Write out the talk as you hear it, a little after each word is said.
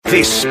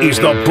This is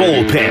The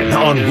Bullpen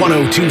on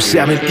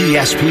 102.7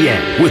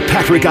 ESPN with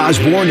Patrick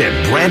Osborne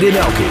and Brandon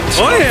Elkins.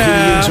 Oh,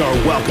 yeah. Opinions are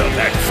welcome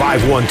at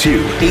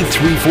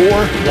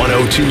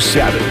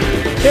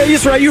 512-834-1027. Yeah,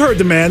 that's right. You heard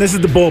the man. This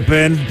is The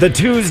Bullpen, the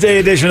Tuesday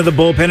edition of The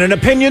Bullpen, and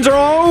opinions are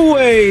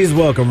always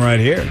welcome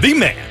right here. The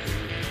man.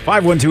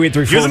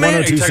 512-834-1027. You're the man.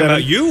 Are you talking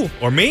about you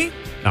or me?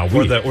 No,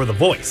 or the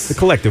voice? The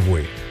collective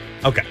we.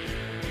 Okay.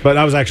 But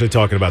I was actually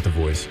talking about the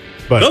voice.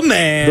 But the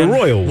man. The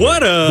royal we.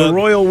 What up? The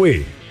royal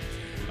we.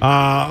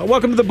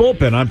 Welcome to The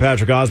Bullpen. I'm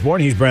Patrick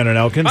Osborne. He's Brandon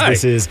Elkins. Hi.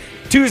 This is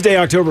Tuesday,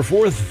 October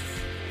 4th.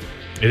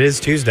 It is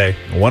Tuesday.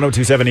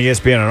 102.7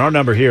 ESPN. And our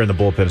number here in The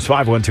Bullpen is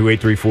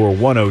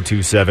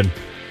 512-834-1027.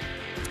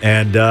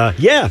 And,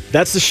 yeah,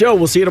 that's the show.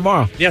 We'll see you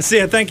tomorrow. Yeah, see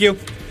ya. Thank you.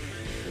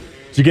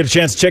 Did you get a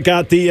chance to check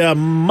out the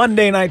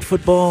Monday Night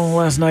Football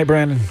last night,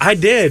 Brandon? I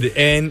did,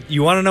 and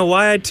you want to know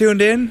why I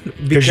tuned in?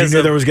 Because you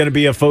knew there was going to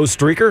be a faux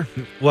streaker?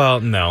 Well,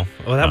 no.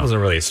 Well, that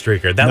wasn't really a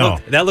streaker.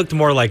 That looked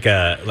more like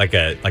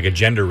a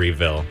gender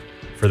reveal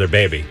for their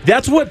baby.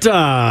 That's what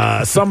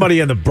somebody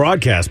in the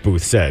broadcast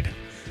booth said.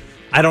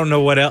 I don't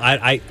know what else.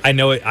 I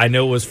know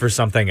it was for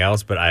something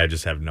else, but I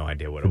just have no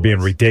idea what it was. Being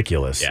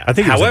ridiculous. Yeah. I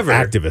think it was However,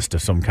 an activist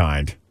of some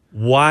kind.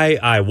 Why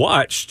I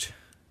watched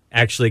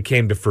actually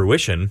came to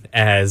fruition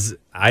as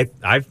I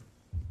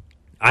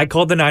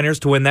called the Niners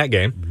to win that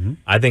game. Mm-hmm.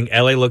 I think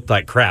LA looked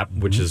like crap,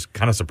 which is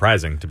kind of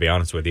surprising, to be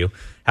honest with you.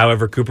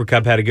 However, Cooper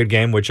Kupp had a good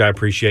game, which I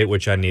appreciate,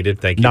 which I needed.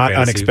 Thank you. Not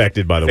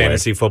unexpected, by the way.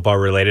 Fantasy football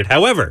related.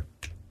 However,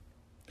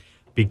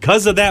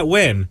 because of that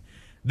win,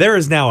 there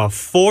is now a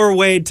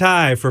 4-way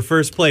tie for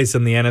first place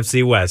in the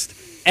NFC West.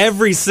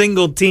 Every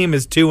single team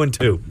is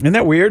 2-2. Isn't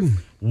that weird?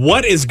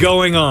 What is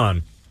going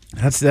on?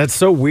 That's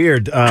so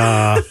weird.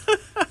 And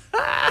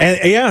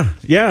yeah.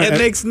 It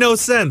makes no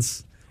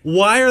sense.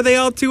 Why are they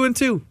all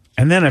 2-2?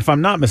 And then, if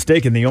I'm not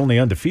mistaken, the only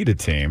undefeated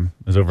team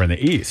is over in the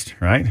East,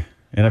 right?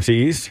 NFC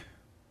East.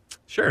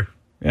 Sure.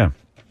 Yeah.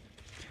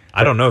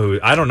 I don't know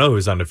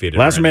who's undefeated.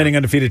 Last right remaining now.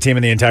 undefeated team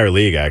in the entire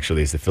league,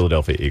 actually, is the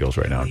Philadelphia Eagles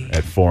right now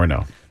at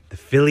 4-0. The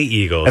Philly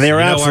Eagles. And they are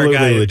absolutely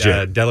our guy,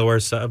 legit. Delaware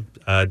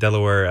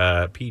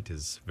Pete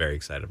is very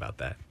excited about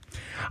that.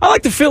 I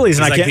like the Phillies,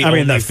 and He's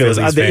like not Phillies,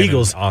 the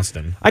Eagles.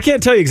 Austin. I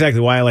can't tell you exactly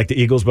why I like the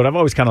Eagles, but I've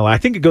always kind of I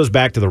think it goes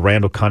back to the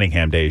Randall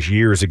Cunningham days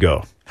years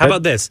ago. How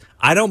about this?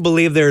 I don't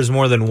believe there is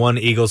more than one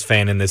Eagles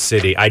fan in this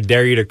city. I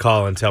dare you to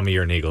call and tell me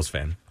you're an Eagles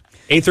fan.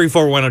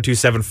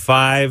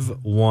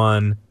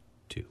 834-1027-512.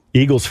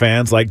 Eagles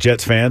fans, like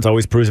Jets fans,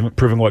 always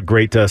proving what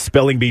great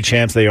spelling bee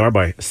champs they are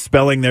by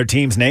spelling their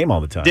team's name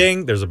all the time.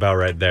 Ding. There's a bell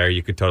right there.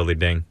 You could totally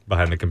ding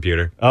behind the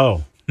computer.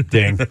 Oh,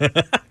 ding.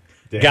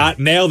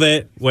 Nailed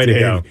it. Way to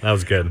go. That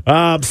was good.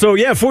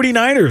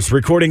 49ers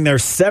recording their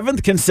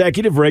 7th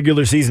consecutive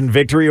regular season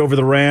victory over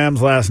the Rams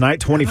last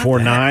night,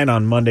 24-9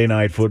 on Monday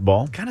Night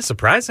Football. Kind of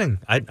surprising.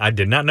 I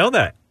did not know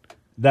that.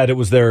 That it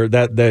was their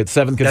that 7th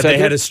consecutive? That they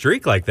had a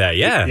streak like that,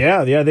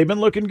 yeah. Yeah, they've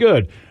been looking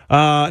good.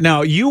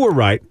 Now, you were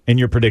right in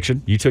your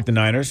prediction. You took the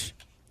Niners.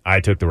 I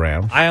took the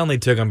Rams. I only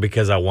took them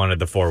because I wanted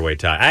the 4-way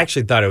tie. I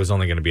actually thought it was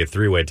only going to be a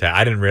 3-way tie.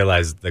 I didn't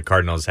realize the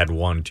Cardinals had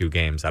won 2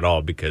 games at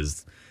all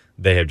because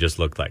they have just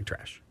looked like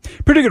trash.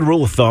 Pretty good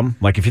rule of thumb.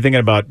 Like if you're thinking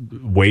about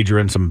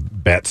wagering some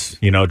bets,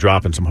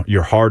 dropping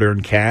your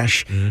hard-earned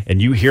cash,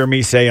 and you hear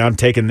me say I'm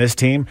taking this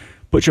team,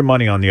 put your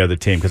money on the other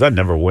team because I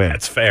never win.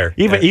 That's fair.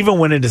 Even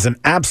when it is an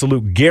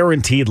absolute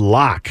guaranteed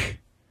lock,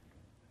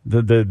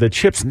 the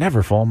chips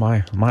never fall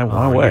my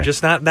way. You're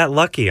just not that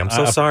lucky. I'm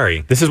so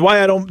sorry. This is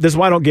why I don't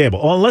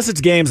gamble. Well, unless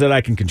it's games that I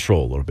can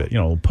control a little bit.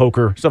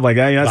 Poker, stuff like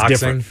that. That's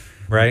Boxing,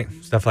 different. right?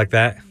 Stuff like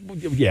that.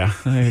 Yeah,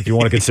 if you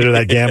want to consider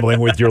that gambling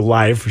with your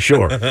life,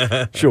 sure.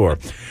 Look,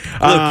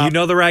 you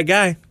know the right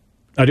guy.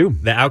 I do.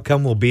 The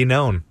outcome will be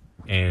known,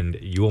 and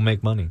you will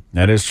make money.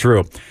 That is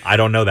true. I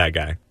don't know that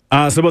guy.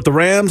 So about the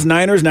Rams,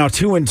 Niners now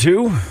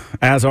 2-2,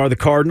 as are the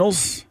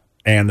Cardinals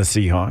and the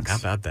Seahawks. How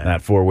about that?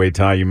 That 4-way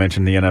tie you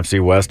mentioned, the NFC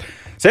West.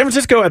 San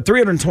Francisco had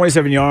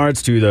 327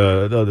 yards to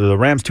the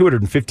Rams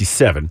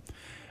 257.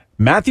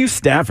 Matthew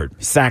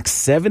Stafford sacked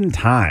 7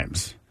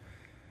 times.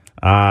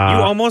 You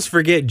almost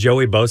forget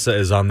Joey Bosa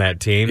is on that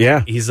team.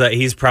 Yeah.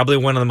 He's probably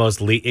one of the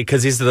most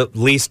because he's the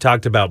least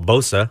talked about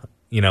Bosa,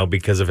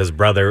 because of his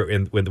brother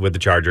with the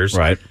Chargers.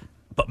 Right.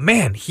 But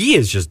man, he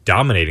is just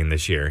dominating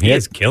this year. He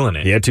is killing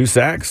it. He had 2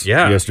 sacks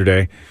Yeah.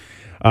 yesterday.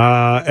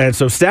 And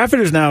so Stafford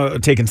has now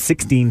taken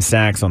 16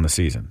 sacks on the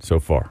season so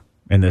far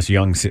in this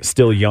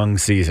still young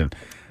season.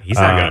 He's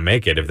not going to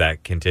make it if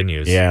that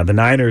continues. Yeah, the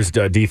Niners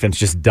defense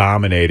just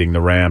dominating the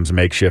Rams'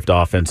 makeshift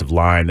offensive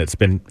line that's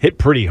been hit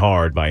pretty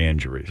hard by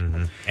injuries.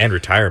 Mm-hmm. And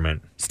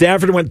retirement.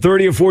 Stafford went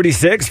 30 of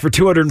 46 for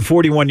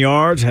 241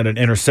 yards, had an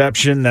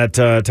interception that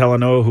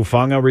Talanoa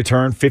Hufanga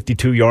returned,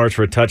 52 yards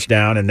for a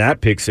touchdown, and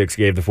that pick six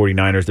gave the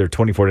 49ers their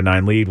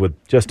 24-9 lead with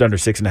just under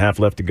 6.5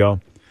 left to go.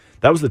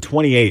 That was the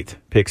 28th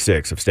pick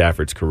six of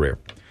Stafford's career,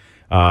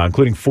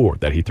 including 4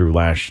 that he threw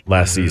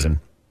last season.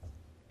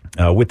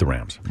 with the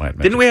Rams.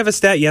 Didn't we have a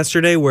stat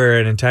yesterday where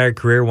an entire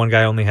career, one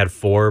guy only had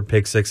 4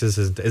 pick sixes?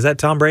 Is that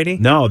Tom Brady?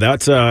 No,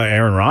 that's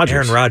Aaron Rodgers.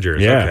 Aaron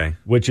Rodgers, yeah, okay.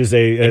 Which is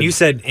And you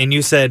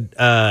said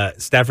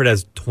Stafford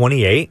has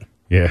 28?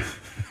 Yeah.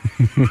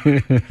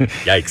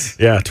 Yikes.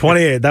 Yeah,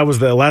 28. That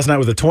was last night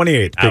was the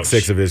 28th pick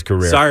six of his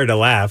career. Sorry to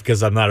laugh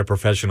because I'm not a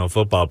professional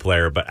football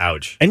player, but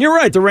ouch. And you're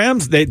right. The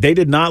Rams, they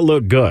did not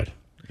look good.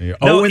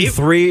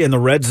 0-3 in the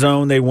red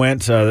zone they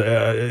went.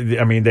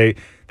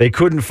 They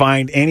couldn't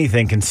find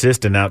anything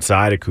consistent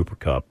outside of Cooper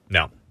Kupp.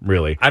 No.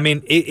 Really. I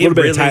mean, a little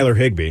bit of Tyler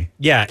Higbee.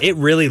 Yeah, it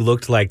really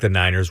looked like the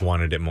Niners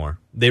wanted it more.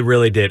 They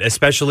really did,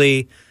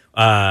 especially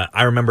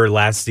I remember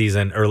last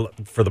season or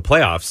for the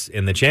playoffs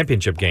in the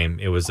championship game.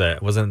 It was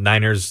wasn't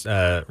Niners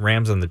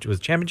Rams in the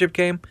championship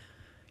game.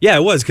 Yeah,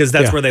 it was because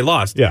that's where they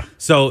lost. Yeah.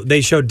 So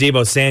they showed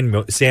Deebo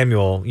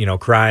Samuel,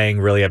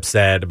 crying, really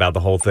upset about the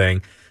whole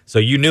thing. So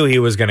you knew he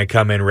was going to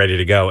come in ready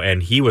to go,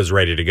 and he was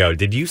ready to go.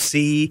 Did you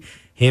see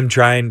him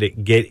trying to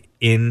get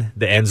in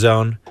the end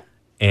zone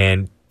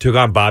and took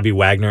on Bobby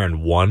Wagner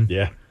and won?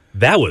 Yeah.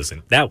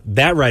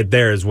 That right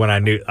there is when I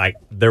knew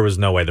there was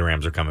no way the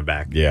Rams are coming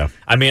back. Yeah.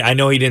 I mean, I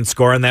know he didn't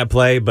score on that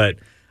play, but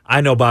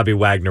I know Bobby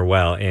Wagner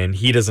well, and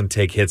he doesn't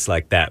take hits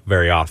like that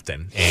very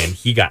often, and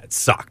he got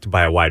socked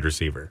by a wide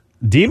receiver.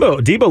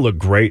 Deebo looked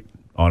great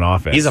on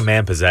offense. He's a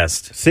man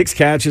possessed. 6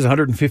 catches,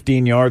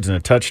 115 yards, and a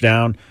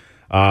touchdown.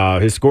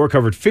 His score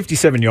covered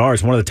 57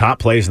 yards, one of the top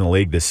plays in the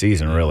league this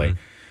season, really.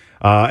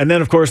 And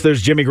then, of course,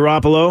 there's Jimmy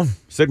Garoppolo,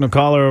 signal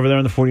caller over there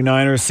in the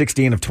 49ers,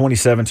 16 of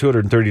 27,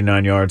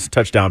 239 yards,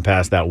 touchdown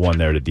pass, that one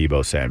there to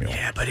Deebo Samuel.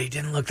 Yeah, but he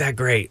didn't look that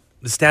great.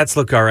 The stats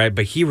look all right,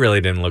 but he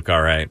really didn't look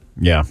all right.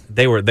 Yeah.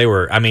 They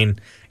were. I mean,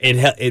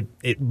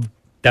 it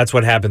that's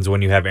what happens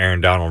when you have Aaron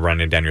Donald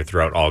running down your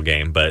throat all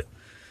game, but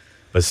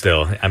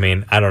still, I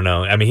mean, I don't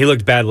know. I mean, he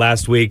looked bad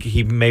last week.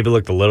 He maybe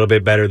looked a little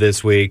bit better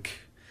this week.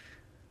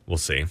 We'll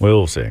see.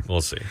 We'll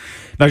see.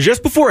 Now,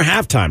 just before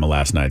halftime of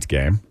last night's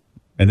game,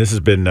 and this has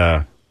been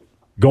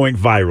going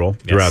viral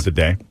throughout the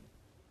day,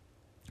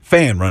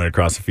 fan running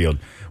across the field.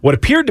 What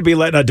appeared to be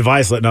a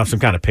device letting off some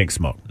kind of pink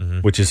smoke,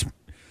 which is,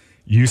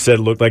 you said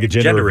it looked like a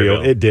gender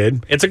reveal. It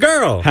did. It's a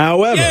girl.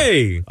 However,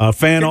 Yay. A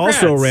fan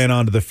also ran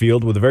onto the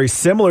field with a very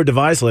similar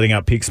device letting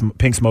out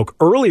pink smoke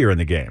earlier in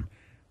the game.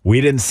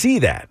 We didn't see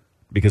that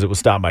because it was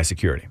stopped by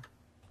security.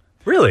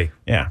 Really?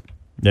 Yeah.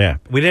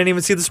 We didn't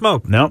even see the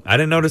smoke. No. I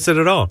didn't notice it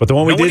at all. But the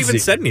one no we did one even see,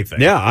 said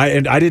anything. Yeah,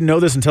 I didn't know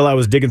this until I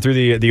was digging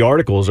through the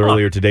articles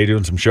earlier today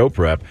doing some show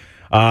prep.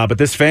 But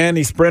this fan,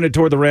 he sprinted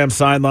toward the Rams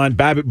sideline.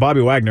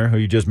 Bobby Wagner, who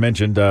you just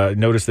mentioned,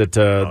 noticed that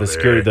the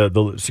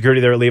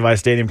security there at Levi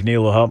Stadium can need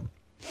a little help.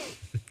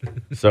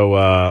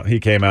 So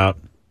he came out,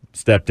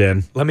 stepped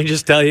in. Let me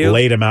just tell you.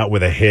 Laid him out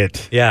with a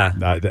hit. Yeah.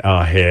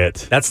 A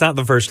hit. That's not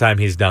the first time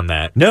he's done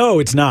that. No,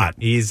 it's not.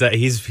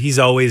 He's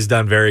always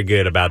done very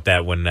good about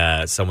that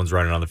when someone's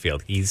running on the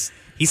field. He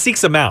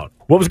seeks them out.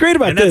 What was great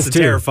about this, that's a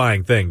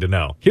terrifying thing to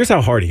know. Here's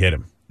how hard he hit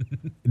him.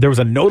 There was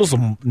a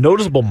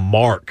noticeable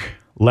mark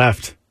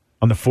left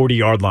on the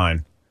 40-yard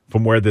line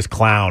from where this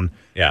clown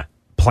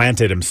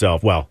planted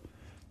himself. Well,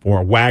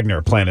 or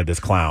Wagner planted this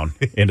clown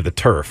into the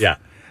turf. Yeah.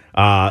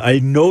 A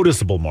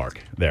noticeable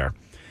mark there.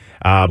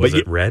 Was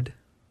it red?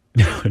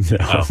 No.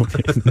 Oh.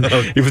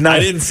 It was not. I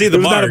didn't see the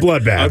mark. It was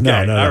not a bloodbath.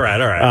 Okay. No. All right.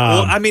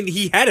 Well, I mean,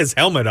 he had his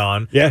helmet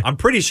on. Yeah. I'm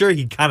pretty sure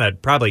he kind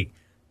of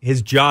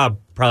his job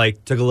probably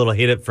took a little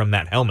hit from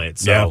that helmet.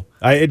 So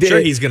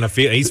he's going to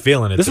feel. He's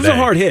feeling it. This was a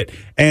hard hit,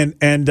 and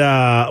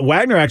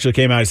Wagner actually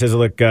came out. He says,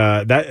 "Look,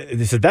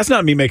 that's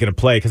not me making a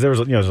play because there was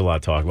a lot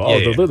of talk about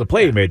the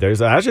play he made there.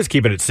 I was just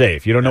keeping it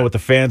safe. You don't know what the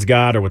fans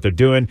got or what they're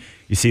doing.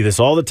 You see this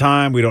all the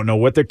time. We don't know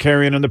what they're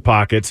carrying in their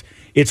pockets.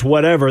 It's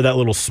whatever that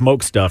little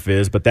smoke stuff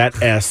is, but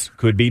that S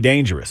could be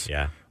dangerous."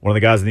 Yeah. One of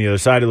the guys on the other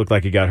side, it looked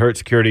like he got hurt.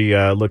 Security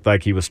looked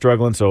like he was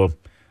struggling, so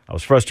I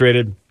was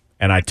frustrated,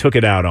 and I took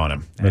it out on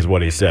him, is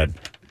what he said.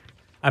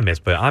 I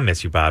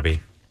miss you, Bobby.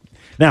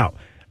 Now,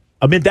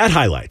 amid that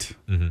highlight,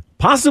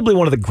 possibly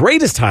one of the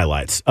greatest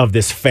highlights of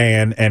this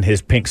fan and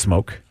his pink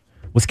smoke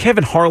was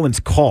Kevin Harlan's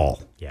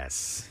call.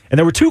 Yes. And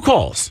there were 2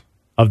 calls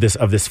of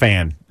this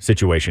fan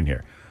situation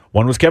here.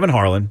 One was Kevin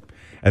Harlan,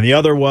 and the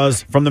other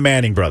was from the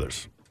Manning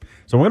brothers.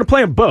 So we're going to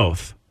play them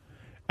both,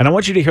 and I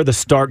want you to hear the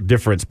stark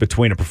difference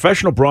between a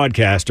professional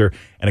broadcaster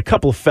and a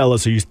couple of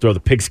fellas who used to throw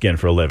the pigskin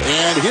for a living.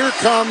 And here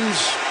comes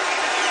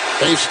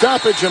a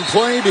stoppage in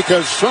play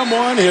because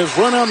someone has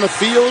run on the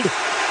field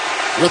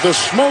with a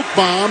smoke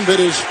bomb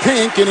that is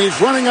pink, and he's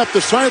running up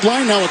the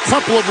sideline. Now a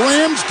couple of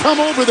Rams come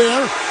over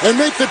there and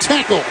make the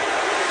tackle.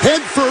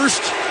 Head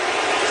first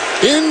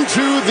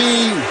into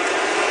the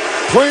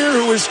player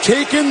who has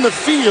taken the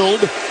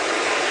field,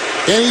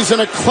 and he's in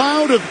a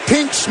cloud of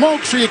pink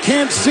smoke so you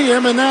can't see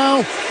him, and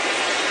now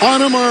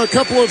on him are a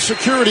couple of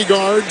security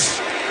guards.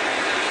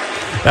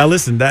 Now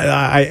listen,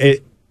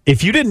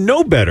 if you didn't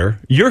know better,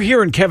 you're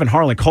hearing Kevin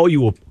Harlan call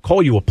you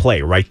a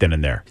play right then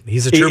and there.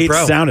 He's a true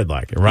pro. It sounded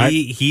like it, right?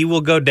 He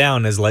will go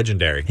down as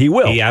legendary. He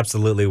will. He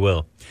absolutely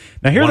will.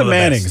 Now here are the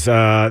Mannings.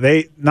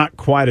 They not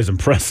quite as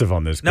impressive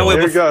on this goal.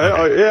 There you go.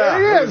 Oh, yeah.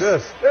 There he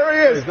is. There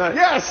he is. Not,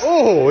 yes.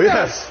 Oh,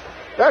 yes.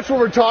 That's what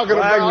we're talking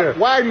about.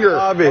 Wagner,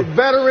 Bobby. a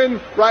veteran,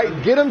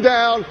 right? Get him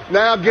down,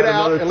 now get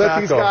out and let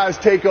these guys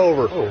take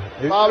over.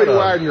 Bobby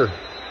Wagner,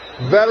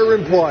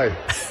 veteran play.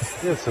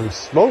 There's some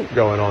smoke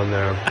going on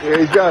there. Yeah,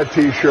 he's got a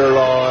T-shirt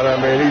on. I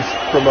mean, he's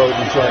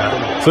promoting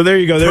something. So there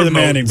you go. They're the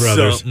Manning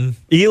brothers. Something.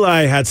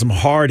 Eli had some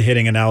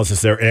hard-hitting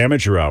analysis there.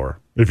 Amateur hour.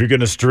 If you're going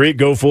to streak,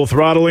 go full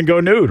throttle and go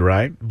nude,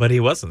 right? But he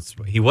wasn't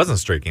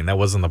streaking. That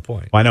wasn't the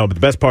point. I know, but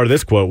the best part of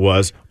this quote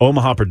was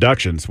Omaha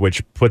Productions,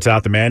 which puts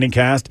out the Manning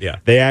cast. Yeah.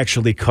 They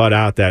actually cut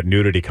out that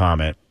nudity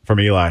comment from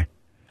Eli.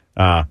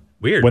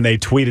 Weird. When they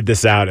tweeted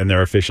this out in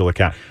their official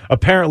account.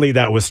 Apparently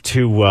that was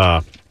too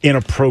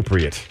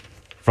inappropriate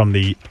from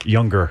the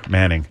younger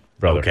Manning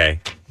brother.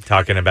 Okay.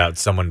 Talking about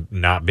someone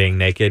not being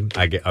naked.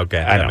 I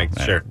know.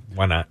 Sure.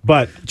 Why not?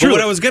 But what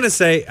I was going to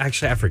say,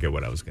 actually, I forget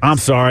what I was going to say. I'm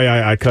sorry.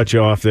 I cut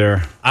you off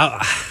there.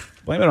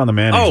 Blame it on the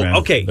Mannings, man.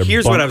 Okay. Their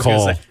Here's what I was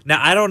going bunk to say. Now,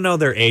 I don't know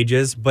their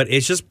ages, but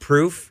it's just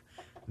proof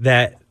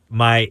that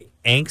my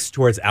angst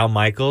towards Al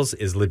Michaels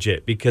is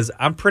legit because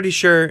I'm pretty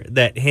sure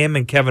that him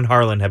and Kevin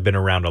Harlan have been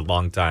around a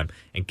long time.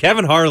 And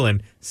Kevin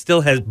Harlan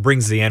still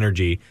brings the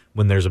energy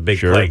when there's a big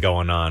play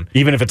going on.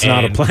 Even if it's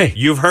not a play.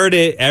 You've heard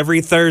it every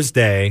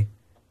Thursday.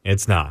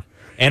 It's not.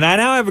 And I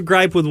now have a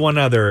gripe with one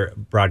other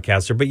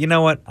broadcaster, but you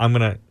know what? I'm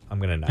gonna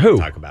not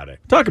talk about it.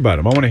 Talk about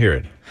him. I want to hear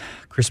it.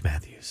 Chris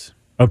Matthews.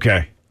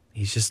 Okay.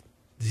 He's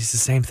the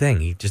same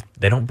thing.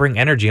 They don't bring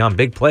energy on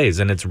big plays,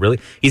 and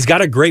he's got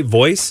a great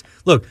voice.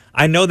 Look,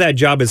 I know that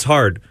job is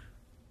hard.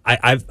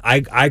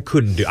 I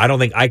couldn't do. I don't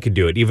think I could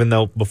do it. Even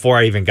though before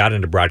I even got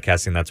into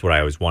broadcasting, that's what I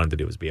always wanted to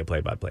do was be a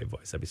play-by-play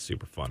voice. That'd be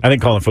super fun. I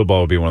think calling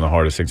football would be one of the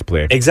hardest things to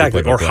play.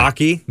 Exactly. Or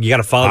hockey. You got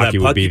to follow Hockey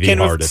that would puck. be You the can't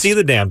even hardest. see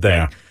the damn thing.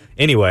 Yeah.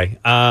 Anyway,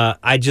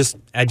 I just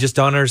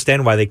don't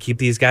understand why they keep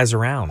these guys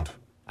around.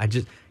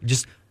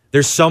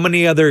 There's so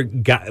many other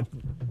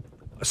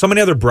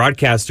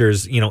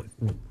broadcasters,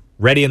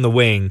 ready in the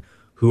wing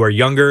who are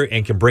younger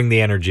and can bring the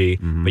energy,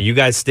 but you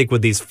guys stick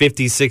with these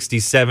 50, 60,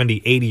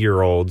 70,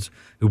 80-year-olds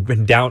who've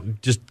been down,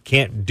 just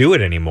can't do it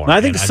anymore.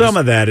 I think some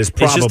of that is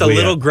probably it's just a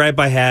little gripe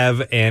I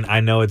have, and I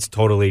know it's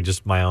totally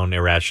just my own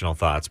irrational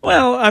thoughts. But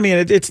well, I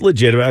mean, it's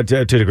legitimate to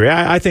a degree.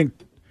 I think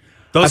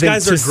those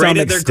guys to are great some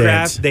at their extent.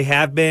 craft. They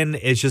have been.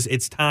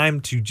 It's time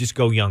to just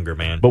go younger,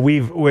 man. But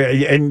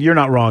and you're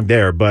not wrong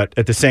there. But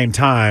at the same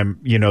time,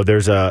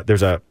 there's a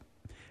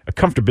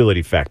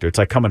comfortability factor. It's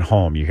like coming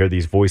home. You hear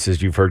these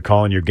voices you've heard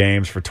calling your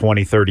games for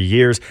 20, 30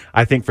 years.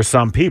 I think for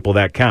some people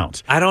that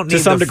counts. I don't need to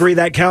some degree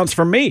that counts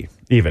for me.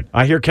 Even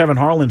I hear Kevin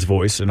Harlan's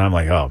voice, and I'm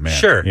like, oh man,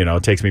 sure.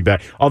 It takes me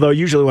back. Although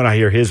usually when I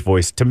hear his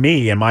voice, to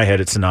me in my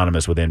head, it's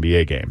synonymous with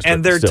NBA games.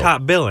 And they're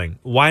top billing.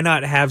 Why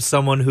not have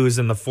someone who's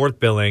in the fourth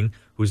billing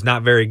who's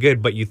not very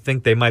good, but you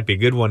think they might be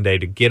good one day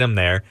to get them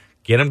there,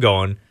 get them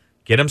going,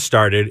 get them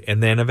started,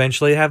 and then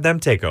eventually have them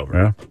take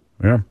over.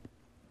 Yeah.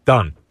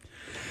 Done.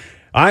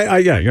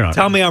 You're not.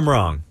 Tell me I'm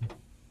wrong.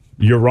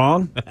 You're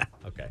wrong?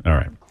 Okay. All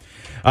right.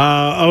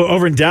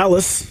 Over in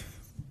Dallas,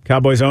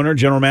 Cowboys owner,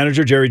 general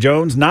manager Jerry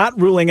Jones, not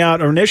ruling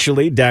out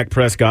initially Dak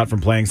Prescott from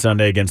playing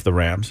Sunday against the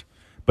Rams,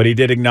 but he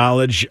did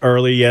acknowledge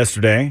early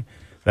yesterday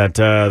that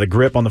the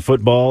grip on the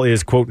football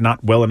is, quote,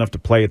 not well enough to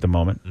play at the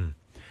moment.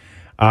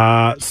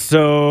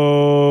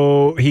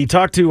 So he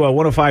talked to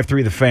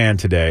 105.3 The Fan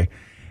today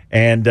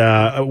and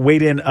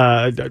weighed in,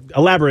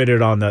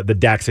 elaborated on the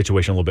Dak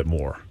situation a little bit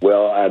more.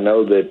 Well, I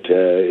know that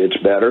it's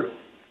better,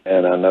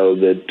 and I know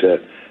that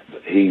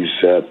he's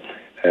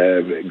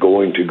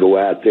going to go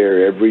out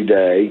there every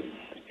day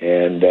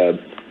and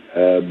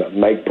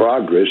make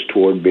progress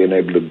toward being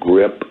able to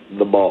grip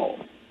the ball.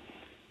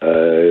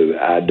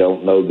 I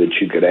don't know that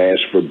you could ask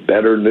for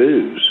better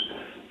news,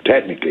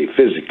 technically,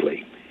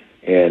 physically,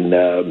 and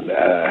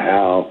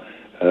how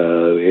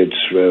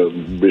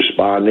it's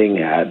responding,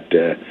 how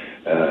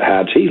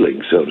it's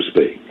healing, so to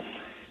speak.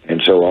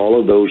 And so all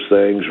of those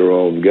things are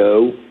on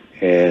go,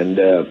 and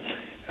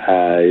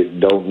I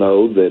don't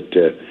know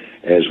that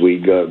as we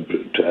go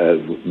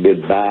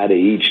bid by to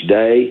each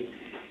day,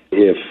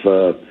 if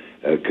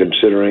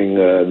considering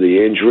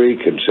the injury,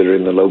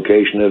 considering the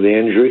location of the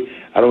injury,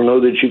 I don't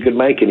know that you could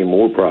make any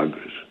more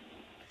progress.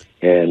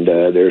 And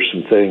there's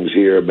some things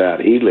here about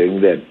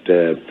healing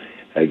that,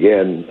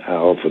 again, I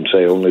often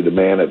say only the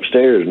man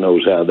upstairs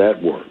knows how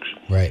that works.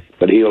 Right.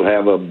 But he'll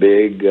have a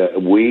big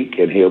week,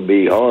 and he'll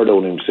be hard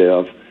on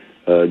himself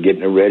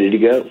getting it ready to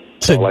go.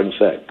 That's all I can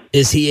say.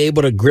 Is he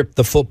able to grip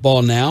the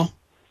football now?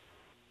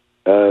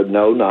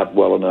 No, not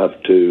well enough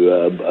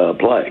to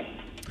play.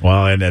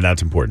 Well, and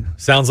that's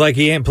important. Sounds like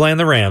he ain't playing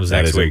the Rams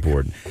next week. That is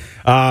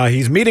important.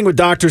 He's meeting with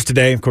doctors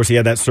today. Of course, he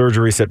had that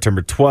surgery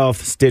September 12th,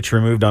 stitch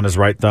removed on his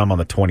right thumb on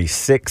the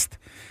 26th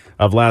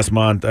of last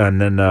month.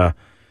 And then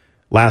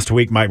last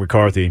week, Mike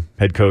McCarthy,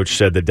 head coach,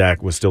 said that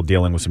Dak was still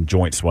dealing with some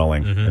joint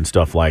swelling and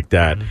stuff like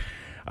that.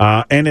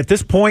 And at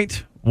this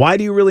point, why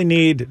do you really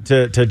need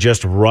to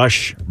just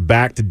rush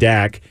back to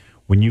Dak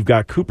when you've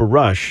got Cooper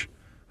Rush,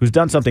 who's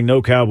done something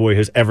no Cowboy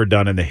has ever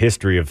done in the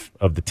history of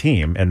the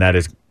team, and that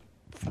is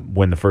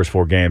win the first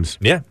four games.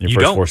 Yeah, your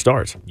first four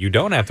starts. You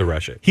don't have to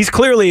rush it. He's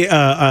clearly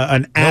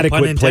an adequate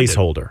pun intended.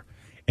 placeholder.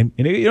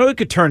 And it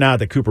could turn out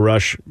that Cooper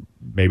Rush,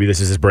 maybe this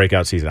is his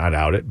breakout season. I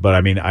doubt it, but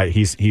I mean,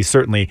 he's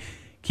certainly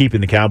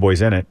keeping the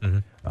Cowboys in it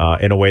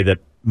in a way that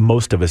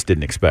most of us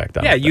didn't expect.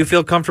 Yeah, you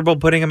feel comfortable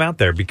putting him out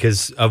there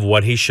because of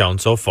what he's shown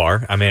so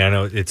far. I mean, I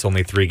know it's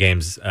only 3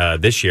 games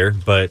this year,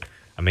 but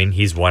I mean,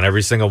 he's won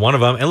every single one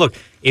of them. And look,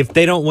 if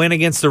they don't win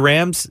against the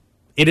Rams,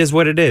 it is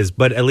what it is.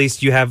 But at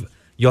least you'll have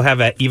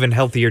an even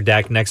healthier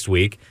Dak next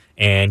week,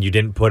 and you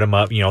didn't put him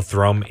up,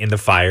 throw him in the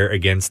fire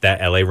against that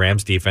LA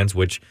Rams defense,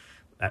 which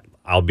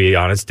I'll be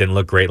honest, didn't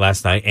look great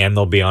last night, and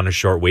they'll be on a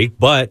short week,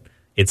 but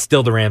it's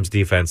still the Rams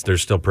defense. They're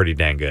still pretty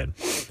dang good.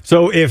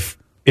 So if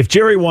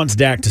Jerry wants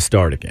Dak to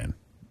start again,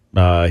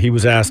 he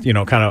was asked,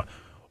 kind of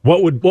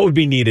what would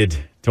be needed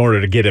in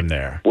order to get him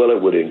there? Well,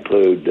 it would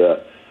include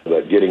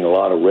getting a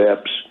lot of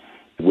reps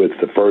with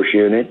the first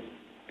unit.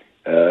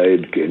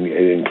 It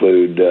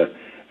include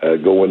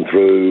going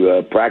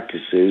through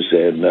practices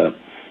and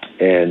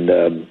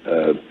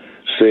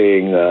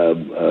seeing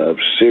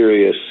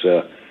serious,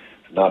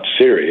 not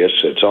serious,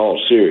 it's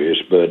all serious,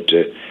 but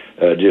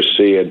just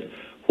seeing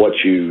what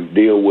you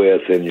deal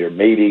with in your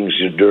meetings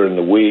during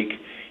the week.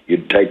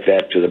 You'd take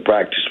that to the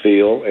practice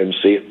field and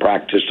see it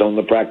practiced on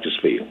the practice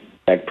field.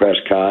 Dak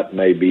Prescott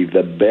may be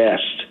the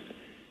best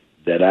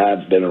that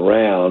I've been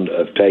around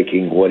of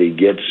taking what he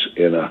gets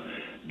in a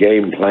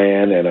game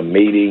plan and a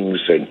meetings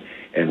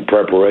and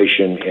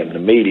preparation in the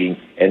meeting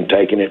and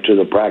taking it to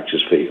the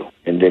practice field.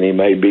 And then he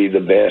may be the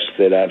best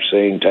that I've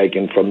seen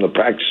taken from the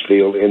practice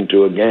field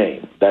into a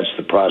game. That's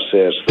the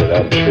process that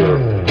I'm sure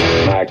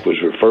Mike was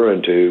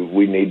referring to.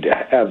 We need to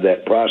have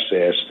that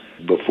process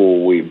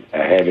before we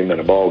have him in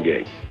a ball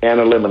game and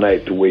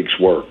eliminate the week's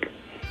work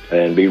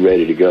and be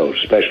ready to go,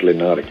 especially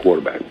not at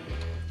quarterback.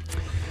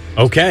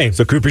 Okay.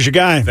 So Cooper's your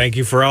guy. Thank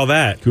you for all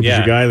that. Cooper's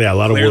your guy. Yeah, a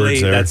lot Clearly, of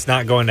words there. That's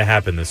not going to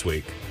happen this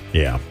week.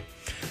 Yeah.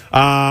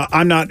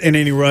 I'm not in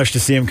any rush to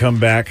see him come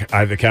back.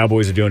 The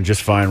Cowboys are doing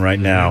just fine right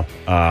now,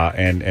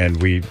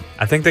 and we.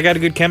 I think they got a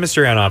good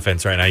chemistry on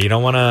offense right now. You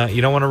don't want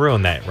to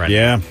ruin that right now.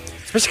 Yeah.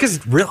 Especially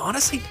because,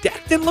 honestly,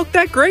 Dak didn't look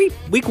that great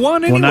week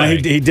 1 anyway. Well, no,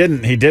 he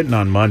didn't. He didn't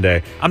on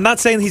Monday. I'm not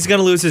saying he's going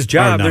to lose his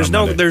job.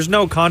 There's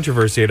no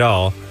controversy at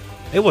all.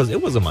 It was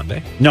a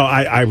Monday. No,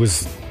 I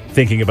was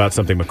thinking about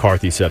something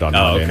McCarthy said on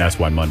Monday, and that's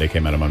why Monday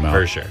came out of my mouth.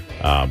 For sure.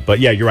 But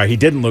yeah, you're right. He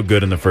didn't look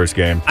good in the first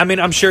game. I mean,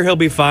 I'm sure he'll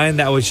be fine.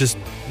 That was just,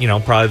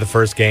 probably the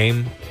first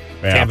game.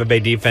 Yeah. Tampa Bay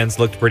defense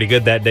looked pretty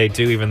good that day,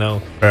 too, even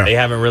though they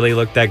haven't really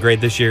looked that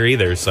great this year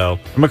either. So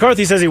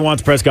McCarthy says he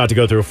wants Prescott to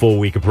go through a full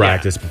week of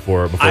practice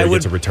before he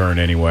gets a return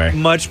anyway.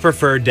 Much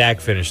prefer Dak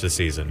finish the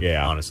season,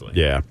 honestly.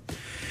 Yeah.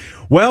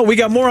 Well, we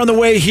got more on the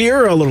way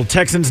here. A little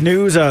Texans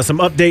news, some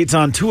updates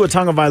on Tua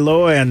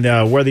Tagovailoa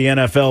and where the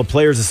NFL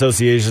Players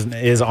Association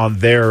is on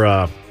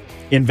their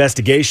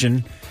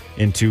investigation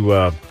into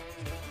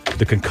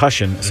the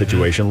concussion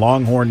situation.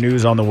 Longhorn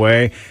news on the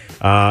way.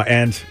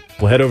 And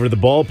we'll head over to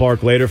the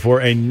ballpark later for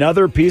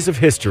another piece of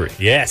history.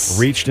 Yes.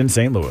 Reached in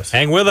St. Louis.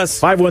 Hang with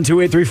us.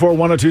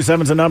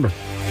 512-834-1027 is the number.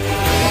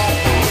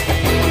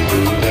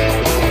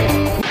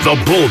 The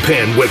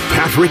Bullpen with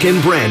Patrick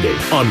and Brandon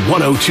on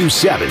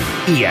 102.7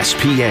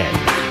 ESPN.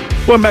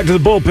 Welcome back to the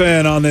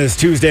Bullpen on this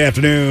Tuesday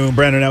afternoon.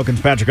 Brandon Elkins,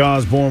 Patrick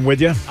Osborne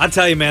with you. I'll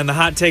tell you, man, the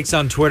hot takes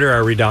on Twitter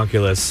are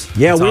redonkulous.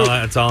 Yeah,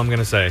 that's all I'm going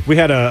to say. We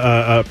had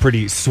a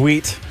pretty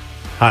sweet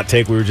hot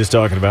take we were just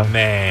talking about.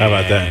 Man, how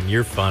about that?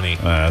 You're funny.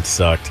 That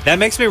sucked. That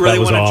makes me really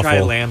want to try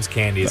awful. Lamb's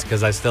candies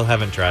because I still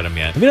haven't tried them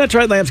yet. Have you not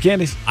tried Lamb's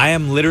candies? I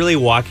am literally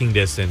walking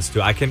distance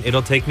to.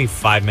 It'll take me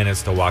 5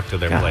 minutes to walk to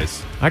their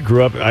place. I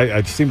grew up.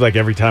 It seemed like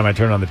every time I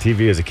turned on the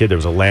TV as a kid, there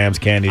was a Lamb's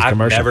candies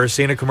commercial. I've never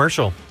seen a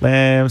commercial.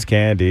 Lamb's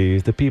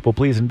candies, the people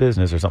pleasing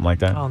business, or something like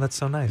that. Oh, that's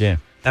so nice. Yeah,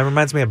 that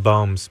reminds me of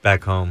Bohm's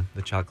back home,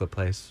 the chocolate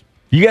place.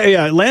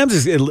 Yeah.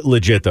 Lamb's is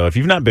legit though. If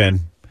you've not been.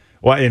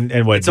 What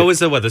and what? It's always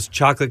this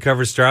chocolate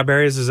covered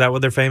strawberries. Is that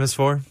what they're famous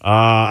for?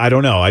 I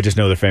don't know. I just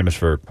know they're famous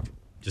for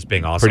just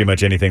being awesome. Pretty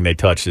much anything they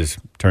touch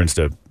turns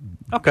to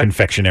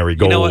confectionery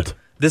gold. You know what?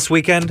 This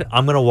weekend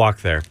I'm going to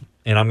walk there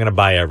and I'm going to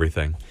buy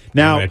everything.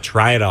 Now, I'm going to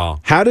try it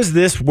all. How does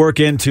this work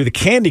into the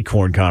candy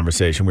corn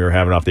conversation we were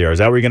having off the air? Is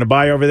that what you're going to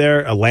buy over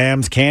there? A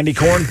Lamb's candy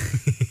corn?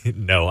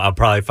 No, I'll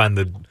probably find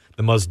the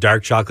most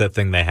dark chocolate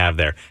thing they have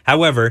there.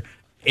 However,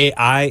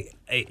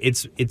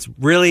 it's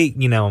really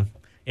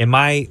in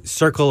my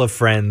circle of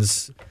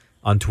friends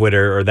on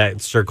Twitter or that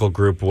circle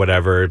group,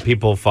 whatever,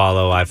 people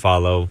follow, I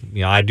follow.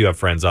 I do have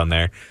friends on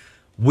there.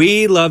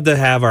 We love to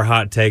have our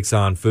hot takes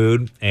on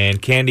food,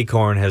 and candy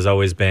corn has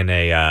always been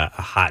a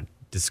hot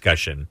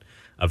discussion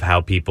of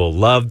how people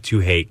love to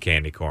hate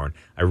candy corn.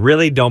 I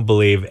really don't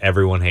believe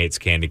everyone hates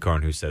candy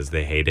corn who says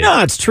they hate it.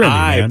 No, it's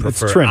trendy, man.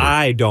 It's trendy.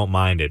 I don't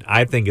mind it.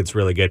 I think it's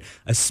really good,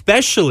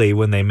 especially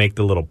when they make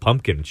the little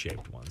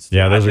pumpkin-shaped ones.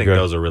 Yeah, I think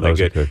those are really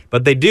good.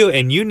 But they do,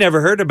 and you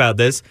never heard about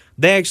this,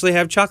 they actually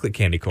have chocolate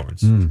candy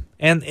corns.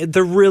 And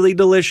they're really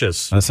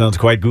delicious. That sounds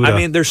quite good. I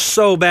mean, they're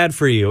so bad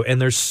for you, and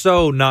they're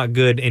so not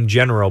good in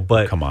general.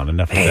 But come on,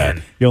 enough of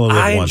that. You only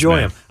live once, enjoy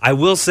them. I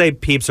will say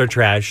Peeps are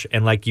trash,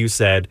 and like you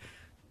said,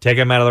 Take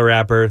them out of the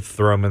wrapper,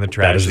 throw them in the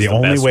trash. That is the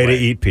only way to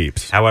eat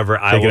Peeps. However,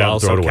 I Take it will out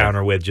and throw also it away.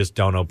 counter with just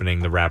don't opening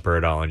the wrapper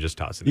at all and just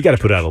toss it. You got to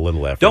put out a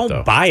little effort.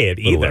 Don't buy it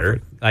Little either.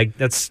 effort. Like,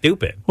 that's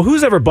stupid. Well,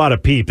 who's ever bought a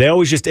Peep? They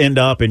always just end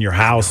up in your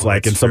house,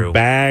 like in that's some true.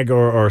 bag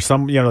or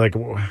some, like.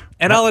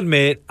 And I'll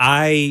admit,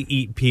 I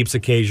eat Peeps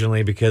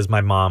occasionally because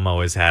my mom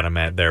always had them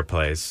at their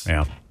place.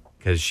 Yeah.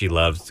 Because she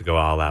loves to go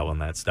all out on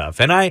that stuff.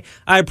 And I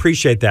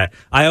appreciate that.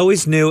 I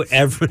always knew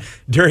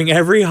during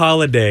every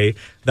holiday,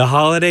 the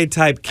holiday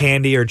type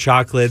candy or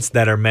chocolates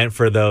that are meant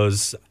for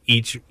those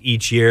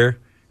each year,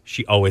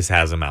 she always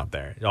has them out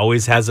there.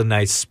 Always has a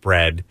nice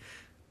spread.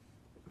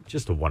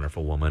 Just a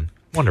wonderful woman.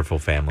 Wonderful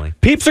family.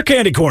 Peeps or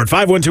candy corn?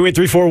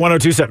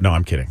 512-834-1027. No,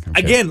 I'm kidding.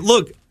 Again,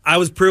 look, I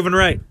was proven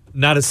right.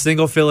 Not a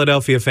single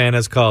Philadelphia fan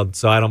has called,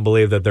 so I don't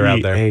believe that they're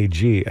out there.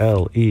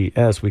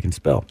 Agles, we can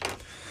spell.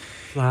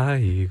 Fly,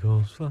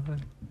 Eagles, fly.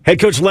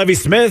 Head coach Lovie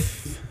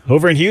Smith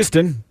over in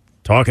Houston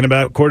talking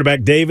about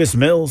quarterback Davis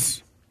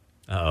Mills.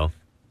 Uh-oh.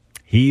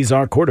 He's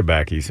our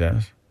quarterback, he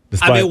says.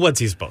 What's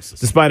he supposed to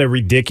say? Despite a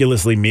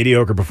ridiculously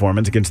mediocre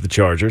performance against the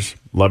Chargers,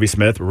 Lovie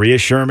Smith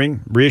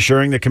reassuring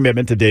the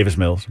commitment to Davis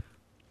Mills.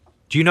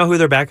 Do you know who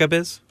their backup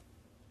is?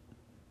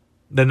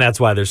 Then that's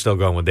why they're still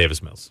going with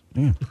Davis Mills.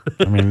 Yeah.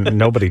 I mean,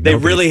 nobody. They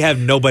really have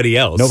nobody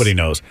else. Nobody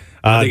knows.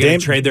 Are they going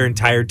to trade their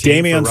entire team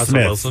Damian for Russell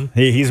Smith. Wilson?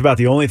 He's about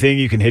the only thing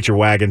you can hitch your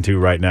wagon to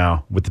right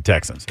now with the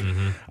Texans.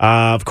 Mm-hmm.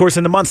 Of course,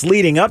 in the months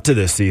leading up to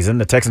this season,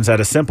 the Texans had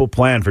a simple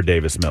plan for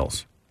Davis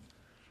Mills.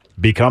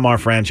 Become our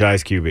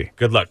franchise QB.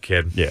 Good luck,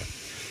 kid. Yeah.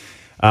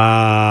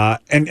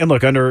 And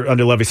look,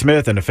 under Lovie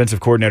Smith and defensive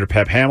coordinator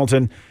Pep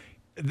Hamilton,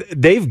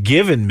 they've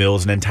given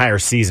Mills an entire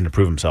season to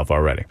prove himself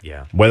already.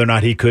 Yeah. Whether or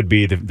not he could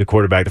be the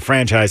quarterback, the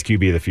franchise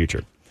QB of the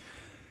future.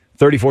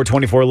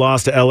 34-24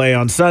 loss to L.A.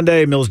 on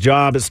Sunday. Mills'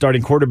 job as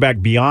starting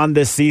quarterback beyond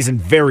this season,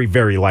 very,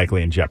 very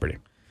likely in jeopardy.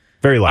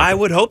 Very likely. I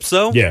would hope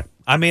so. Yeah.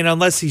 I mean,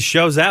 unless he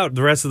shows out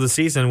the rest of the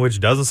season, which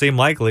doesn't seem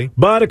likely.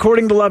 But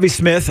according to Lovie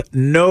Smith,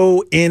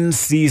 no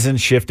in-season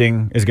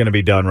shifting is going to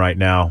be done right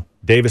now.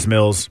 Davis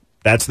Mills,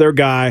 that's their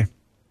guy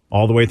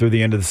all the way through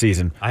the end of the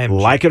season.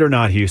 Like it or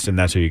not, Houston,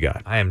 that's who you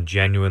got. I am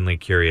genuinely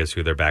curious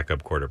who their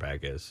backup quarterback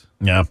is.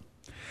 Yeah.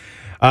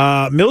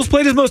 Mills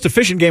played his most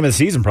efficient game of the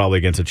season probably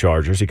against the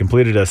Chargers. He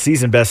completed a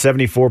season-best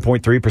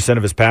 74.3%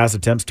 of his pass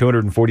attempts,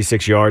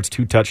 246 yards,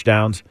 2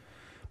 touchdowns.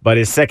 But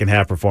his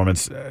second-half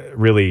performance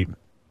really,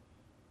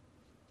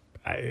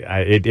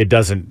 it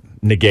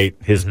doesn't negate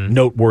his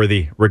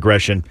noteworthy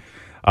regression.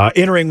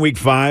 Entering Week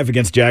 5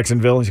 against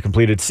Jacksonville, he's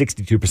completed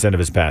 62% of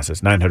his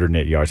passes,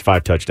 908 yards,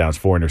 5 touchdowns,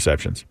 4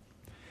 interceptions.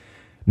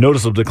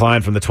 Noticeable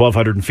decline from the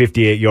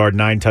 1,258-yard,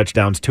 9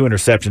 touchdowns, 2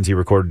 interceptions he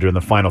recorded during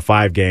the final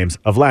 5 games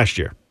of last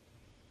year.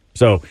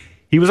 So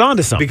he was on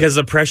to something. Because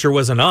the pressure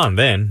wasn't on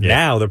then. Yeah.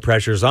 Now the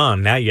pressure's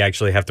on. Now you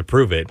actually have to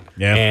prove it.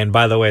 Yeah. And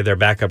by the way, their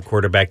backup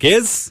quarterback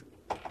is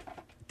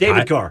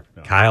David Carr.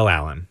 No. Kyle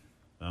Allen.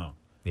 Oh.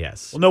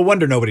 Yes. Well, no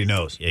wonder nobody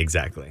knows.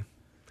 Exactly.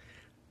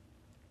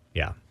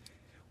 Yeah.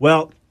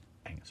 Well,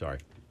 sorry.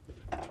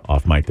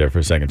 Off mic there for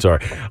a second.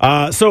 Sorry.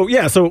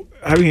 So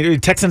I mean,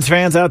 Texans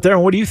fans out there,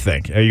 what do you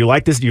think? You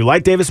like this? Do you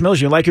like Davis Mills?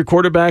 Do you like your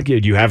quarterback? Do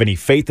you have any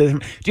faith in him?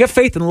 Do you have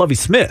faith in Lovie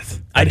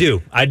Smith? I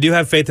do. I do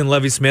have faith in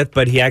Lovie Smith,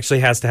 but he actually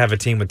has to have a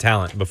team with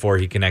talent before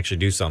he can actually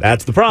do something.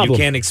 That's the problem. You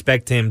can't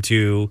expect him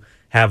to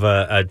have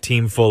a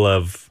team full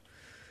of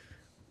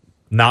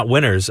not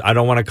winners. I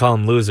don't want to call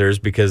them losers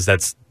because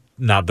that's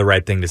not the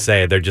right thing to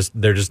say. They're just not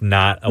a winning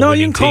team. No,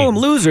 you can call them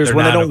losers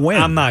when they don't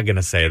win. I'm not going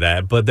to say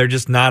that, but they're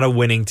just not a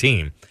winning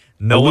team.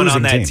 No one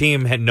on that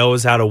team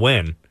knows how to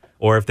win.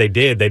 Or if they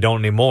did, they don't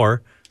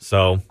anymore.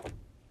 So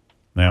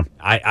yeah,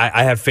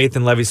 I have faith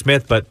in Lovie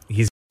Smith, but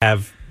he's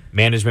have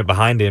management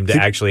behind him to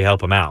actually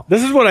help him out.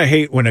 This is what I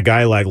hate when a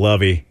guy like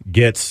Lovie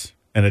gets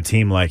in a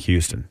team like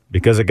Houston.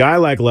 Because a guy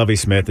like Lovie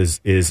Smith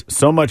is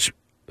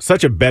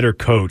such a better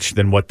coach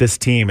than what this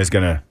team is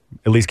going to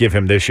at least give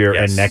him this year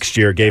and next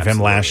year, gave him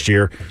last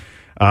year.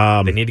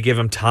 They need to give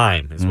him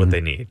time is what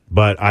they need.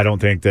 But I don't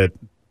think that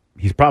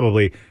he's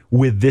probably,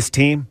 with this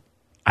team,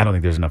 I don't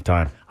think there's enough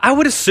time. I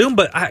would assume,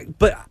 but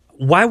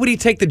why would he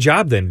take the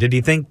job then? Did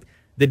he think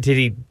that? Did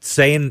he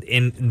say in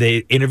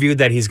the interview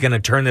that he's going to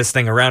turn this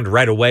thing around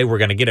right away? We're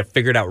going to get it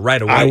figured out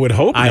right away. I would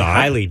hope not. I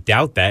highly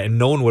doubt that, and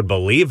no one would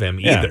believe him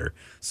either.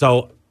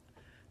 So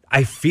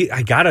I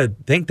gotta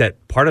think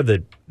that part of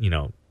the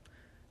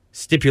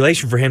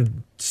stipulation for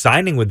him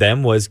signing with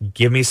them was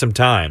give me some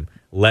time,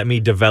 let me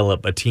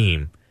develop a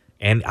team.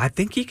 And I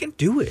think he can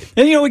do it.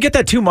 And, we get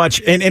that too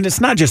much. And it's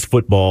not just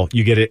football.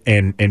 You get it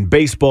in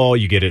baseball.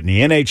 You get it in the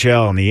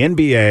NHL and the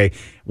NBA,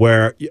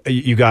 where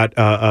you got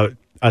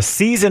a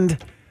seasoned,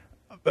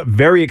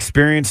 very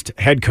experienced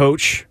head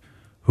coach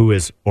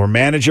or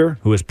manager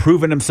who has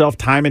proven himself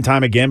time and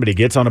time again, but he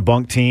gets on a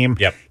bunk team,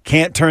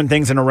 can't turn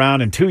things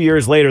around, and 2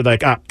 years later,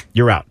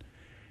 you're out.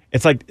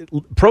 It's like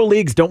pro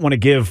leagues don't want to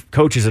give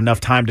coaches enough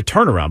time to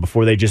turn around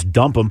before they just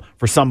dump them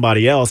for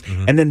somebody else.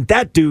 Mm-hmm. And then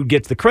that dude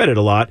gets the credit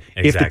a lot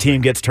if the team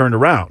gets turned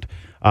around.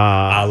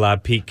 A la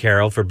Pete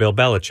Carroll for Bill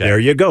Belichick. There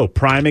you go.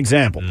 Prime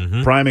example.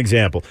 Mm-hmm. Prime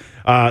example.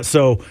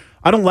 So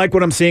I don't like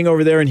what I'm seeing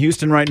over there in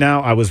Houston right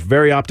now. I was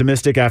very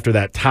optimistic after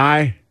that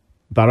tie.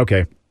 Thought,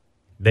 okay,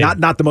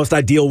 not the most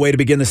ideal way to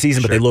begin the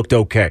season, but they looked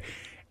okay.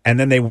 And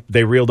then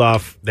they reeled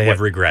off. They have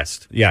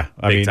regressed. Yeah,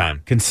 big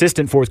time.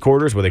 Consistent fourth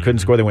quarters where they couldn't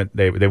score. They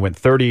went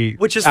 30,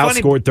 which is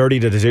outscored 30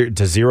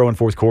 to 0 in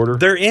fourth quarter.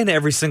 They're in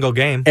every single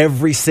game.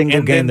 Every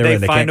single game they're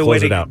in. They can't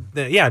close it out.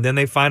 Yeah, then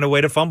they find a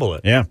way to fumble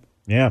it. Yeah.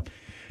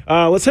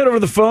 Let's head over to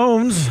the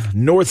phones.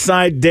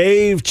 Northside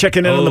Dave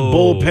checking in on the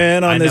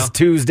bullpen on this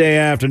Tuesday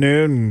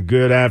afternoon.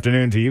 Good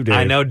afternoon to you, Dave.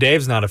 I know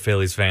Dave's not a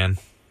Phillies fan.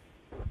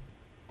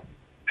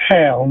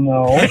 Hell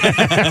no.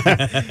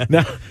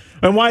 No.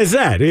 And why is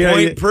that?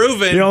 Point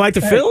proven. You don't like the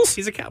Phils?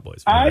 He's a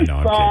Cowboys fan. I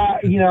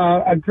thought, as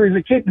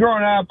a kid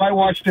growing up, I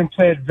watched him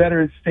play at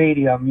Veterans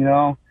Stadium,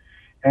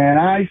 and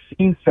I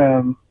seen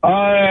some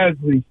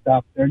ugly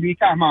stuff there. I mean,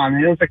 come on,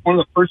 man. It was like one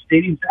of the first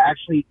stadiums to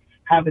actually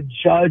have a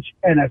judge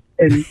and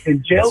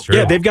jail.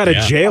 Yeah, they've got a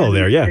jail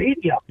there, yeah.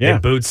 They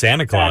booed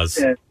Santa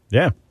Claus.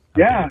 Yeah.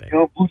 Yeah,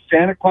 booed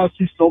Santa Claus,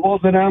 threw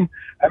snowballs at him.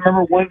 I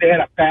remember one they had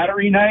a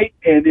battery night,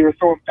 and they were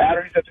throwing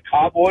batteries at the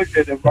Cowboys.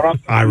 And they run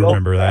off the I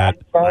remember that.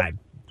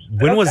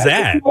 When was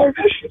that? People are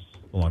vicious.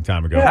 A long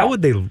time ago. Yeah.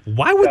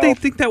 Why would they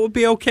think that would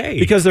be okay?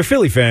 Because they're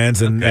Philly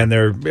fans and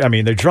they're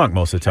drunk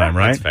most of the time,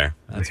 right?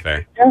 That's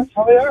fair. Yeah, that's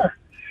how they are.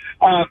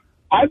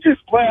 I'm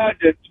just glad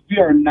that we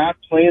are not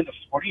playing the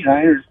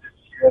 49ers this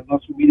year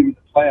unless we meet them in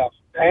the playoffs.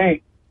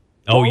 Dang.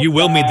 Oh, you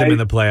will meet them in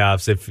the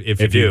playoffs if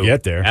you do. You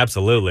get there.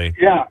 Absolutely.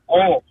 Yeah.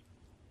 Oh,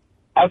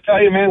 I'll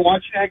tell you, man,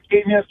 watching that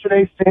game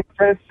yesterday, San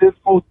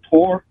Francisco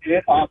tore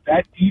it up.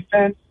 That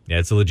defense. Yeah,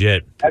 it's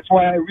legit. That's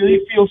why I really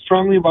feel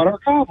strongly about our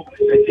Cowboys.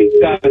 I think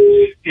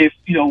if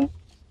 4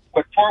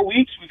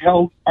 weeks we've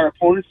held our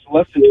opponents to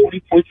less than 20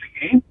 points a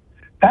game,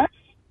 that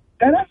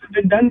hasn't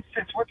been done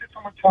since, what did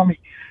someone tell me,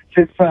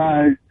 since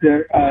the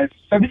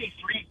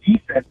 73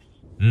 defense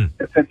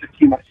defensive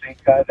team, I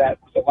think, that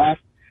was the last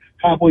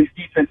Cowboys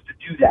defense to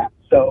do that.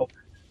 So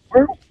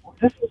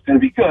this is going to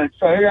be good.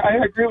 So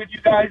I agree with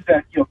you guys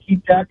that,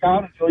 keep Dak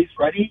out until he's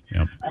ready.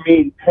 Yep. I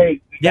mean,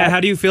 hey. How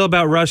do you feel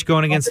about Rush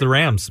going against the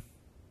Rams?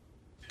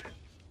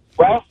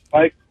 Well,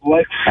 like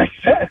I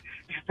said,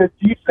 if the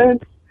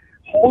defense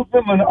holds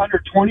them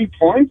under 20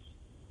 points,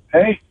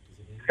 hey,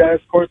 he's got to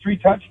score 3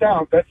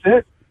 touchdowns. That's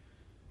it.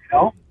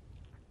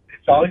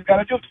 It's all he's got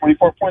to do.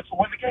 24 points to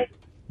win the game.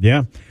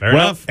 Yeah. Fair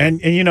enough.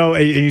 And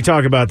you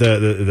talk about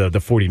the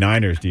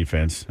 49ers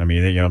defense. I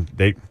mean,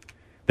 they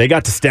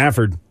got to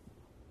Stafford,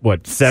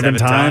 seven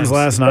times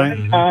last night?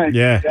 7 times.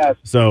 Yeah. Yes.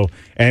 So,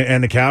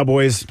 and the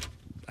Cowboys,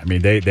 I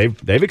mean,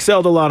 they've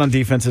excelled a lot on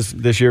defenses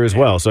this year as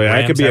well. So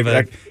it could be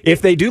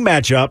if they do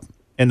match up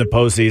in the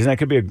postseason, that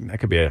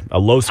could be a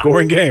low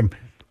scoring game.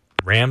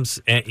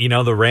 Rams,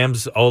 the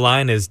Rams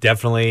O-line is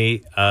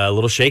definitely a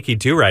little shaky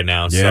too right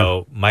now. Yeah.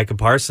 So Micah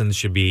Parsons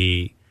should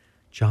be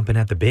chomping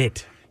at the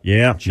bit.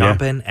 Yeah,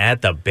 chomping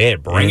at the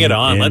bit. Bring it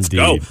on. Indeed.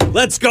 Let's go.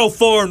 Let's go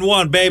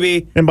 4-1,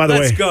 baby. And by the way,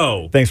 let's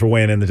go. Thanks for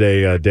weighing in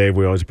today, Dave.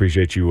 We always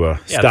appreciate you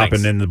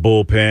stopping in the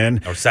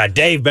bullpen. Northside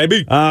Dave,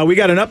 baby. We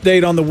got an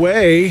update on the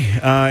way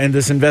in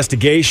this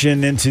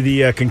investigation into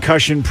the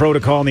concussion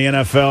protocol in the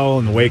NFL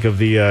in the wake of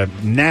the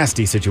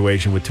nasty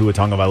situation with Tua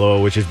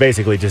Tagovailoa, which has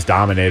basically just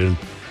dominated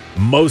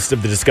most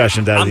of the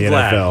discussions out of the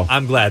NFL.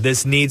 I'm glad.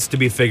 This needs to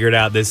be figured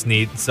out.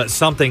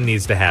 Something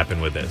needs to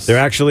happen with this. They're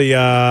actually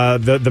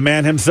the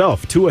man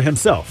himself, Tua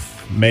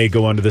himself, may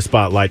go under the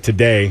spotlight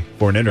today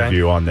for an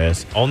interview on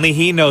this. Only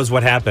he knows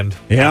what happened.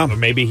 Yeah. Or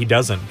maybe he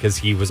doesn't because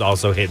he was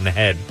also hit in the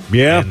head.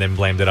 Yeah. And then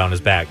blamed it on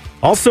his back.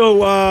 Also,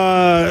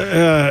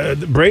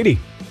 Brady.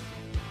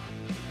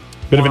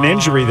 Bit of an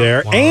injury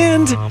there.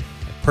 And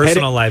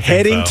personal life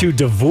heading info. to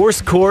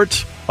divorce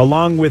court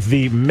along with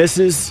the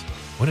Mrs.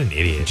 What an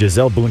idiot.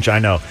 Gisele Bündchen. I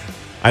know.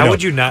 How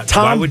would you not?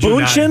 Tom why would you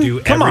not Bündchen? do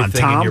Come on,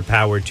 everything Tom. in your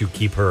power to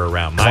keep her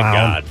around? My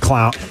God.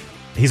 Clown.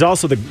 He's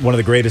also one of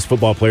the greatest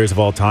football players of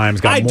all time.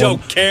 He's got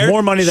don't care.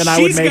 More money than I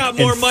would She's make got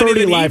more in money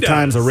 30 than he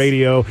lifetimes does. of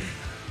radio.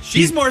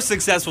 She's more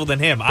successful than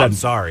him. I'm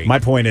sorry. My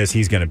point is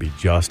he's going to be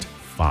just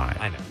fine.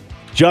 I know.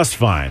 Just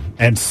fine.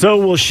 And so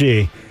will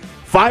she.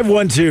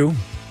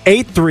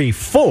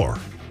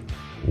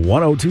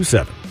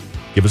 512-834-1027.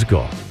 Give us a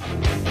call.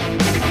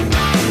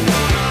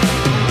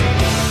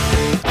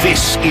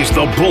 This is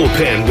The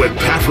Bullpen with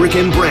Patrick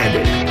and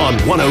Brandon on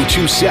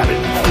 102.7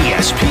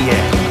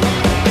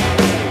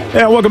 ESPN.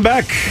 Yeah, welcome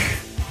back.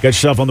 Got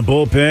yourself on The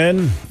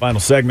Bullpen. Final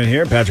segment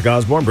here. Patrick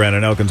Osborne,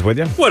 Brandon Elkins with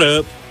you. What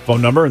up?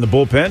 Phone number in the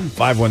bullpen,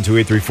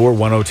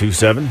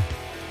 512-834-1027.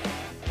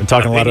 Been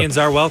talking Opinions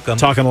are welcome.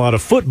 Talking a lot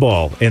of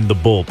football in the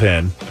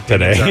bullpen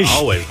today. Opinions are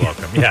always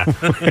welcome. Yeah.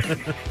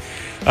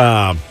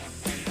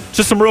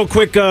 Just some real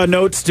quick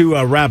notes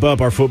to wrap up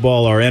our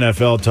football, our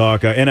NFL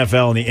talk.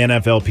 NFL and the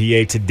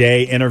NFLPA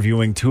today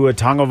interviewing Tua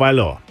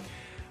Tagovailoa.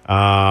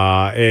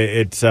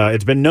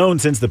 It's been known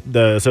since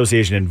the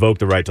association invoked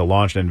the right to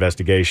launch an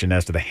investigation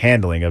as to the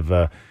handling of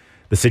the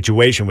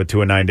situation with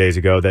Tua 9 days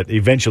ago that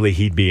eventually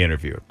he'd be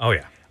interviewed. Oh,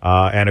 yeah.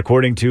 And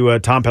according to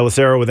Tom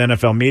Pelissero with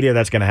NFL Media,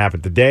 that's going to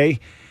happen today.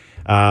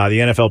 The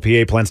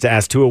NFLPA plans to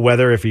ask Tua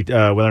whether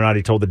or not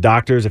he told the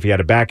doctors if he had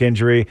a back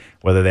injury,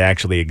 whether they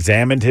actually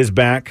examined his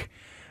back.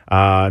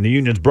 And the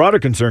union's broader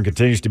concern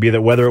continues to be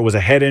that whether it was a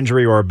head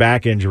injury or a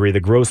back injury, the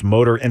gross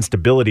motor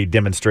instability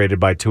demonstrated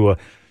by Tua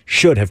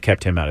should have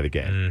kept him out of the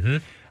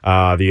game.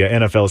 The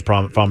NFL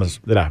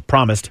has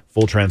promised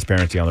full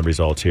transparency on the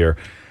results here.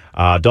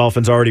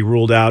 Dolphins already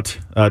ruled out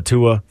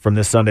Tua from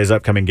this Sunday's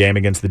upcoming game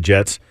against the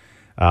Jets.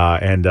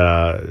 And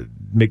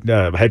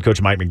head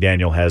coach Mike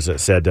McDaniel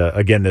has said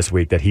again this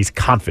week that he's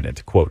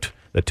confident, quote,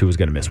 that Tua's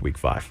going to miss week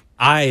 5.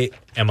 I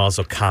am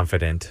also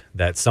confident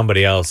that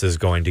somebody else is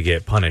going to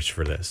get punished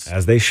for this.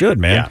 As they should,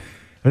 man. Yeah.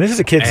 I mean, this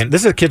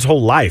is a kid's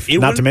whole life,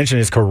 not to mention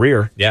his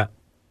career. Yeah.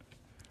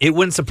 It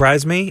wouldn't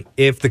surprise me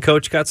if the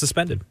coach got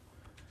suspended.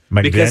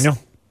 Mike McDaniel?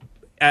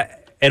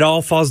 It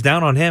all falls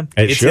down on him.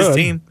 It's his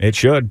team. It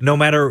should. No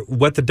matter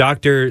what the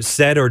doctor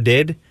said or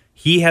did,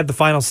 he had the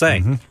final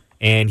say.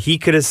 And he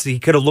could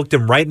have looked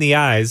him right in the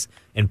eyes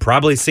and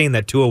probably seen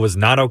that Tua was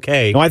not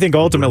okay. No, I think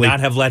ultimately would not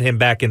have let him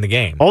back in the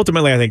game.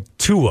 Ultimately, I think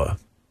Tua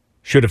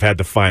should have had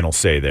the final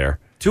say there.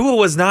 Tua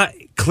was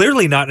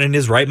clearly not in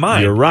his right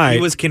mind. You're right.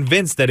 He was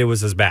convinced that it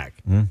was his back.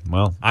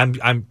 Well,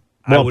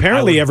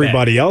 apparently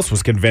everybody else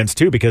was convinced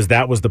too, because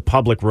that was the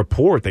public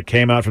report that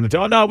came out from the.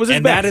 Oh no, it was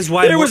his back. That is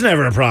why there was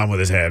never a problem with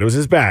his head. It was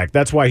his back.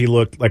 That's why he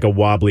looked like a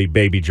wobbly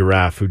baby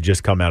giraffe who'd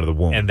just come out of the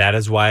womb. And that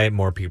is why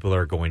more people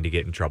are going to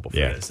get in trouble for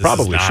this. This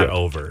probably is not should.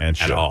 over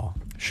And at all.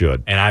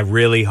 Should. And I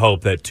really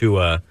hope that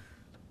Tua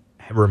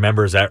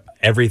remembers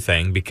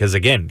everything, because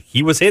again,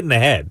 he was hit in the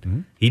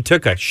head. He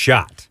took a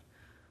shot.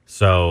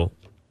 So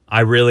I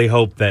really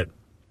hope that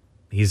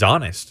he's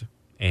honest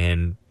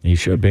and he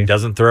should be.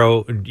 Doesn't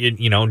throw,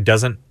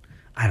 doesn't.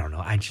 I don't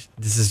know.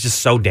 This is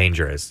just so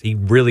dangerous. He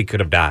really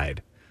could have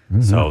died.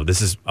 So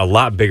this is a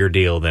lot bigger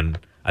deal than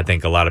I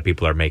think a lot of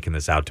people are making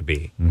this out to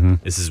be.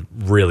 This is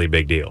really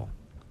big deal.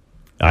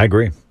 I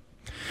agree.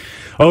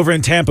 Over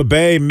in Tampa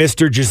Bay,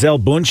 Mr. Gisele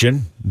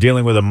Bündchen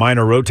dealing with a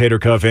minor rotator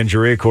cuff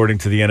injury, according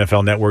to the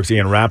NFL Network's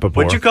Ian Rappaport.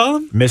 What'd you call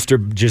him? Mr.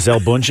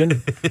 Gisele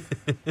Bündchen.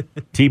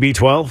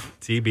 TB12.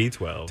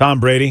 TB12. Tom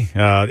Brady,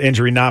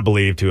 injury not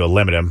believed to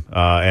limit him,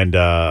 and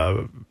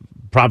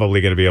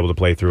probably going to be able to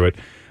play through it.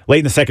 Late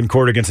in the second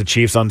quarter against the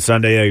Chiefs on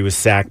Sunday, he was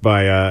sacked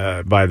by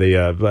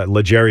the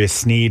L'Jarius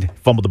Sneed,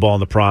 fumbled the ball in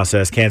the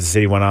process. Kansas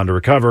City went on to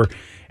recover,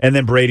 and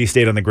then Brady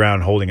stayed on the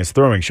ground holding his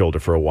throwing shoulder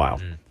for a while.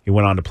 He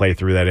went on to play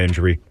through that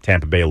injury.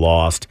 Tampa Bay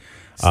lost.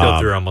 Still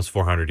threw almost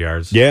 400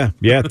 yards. Yeah,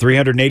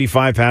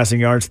 385 passing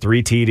yards,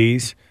 3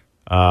 TDs.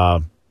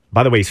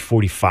 By the way, he's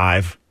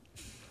 45.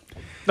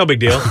 No big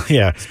deal.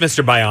 Yeah. It's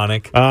Mr.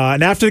 Bionic.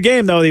 And after the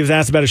game, though, he was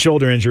asked about a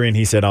shoulder injury, and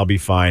he said, I'll be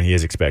fine. He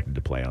is expected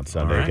to play on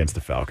Sunday against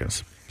the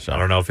Falcons. So I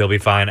don't know if he'll be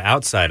fine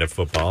outside of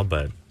football,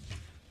 but...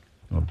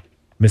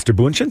 Mr.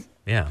 Bündchen?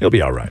 Yeah. He'll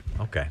be all right.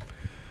 Okay.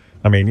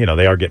 I mean,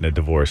 they are getting a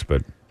divorce,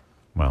 but,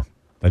 well,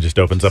 that just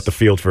opens up the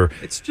field for...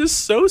 It's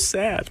just so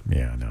sad.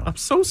 Yeah, I know. I'm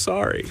so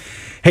sorry.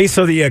 Hey,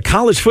 so the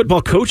college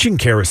football coaching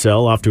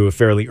carousel off to a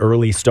fairly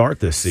early start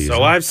this season.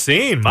 So I've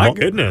seen. My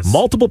goodness.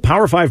 Multiple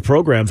Power 5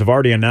 programs have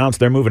already announced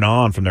they're moving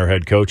on from their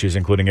head coaches,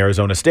 including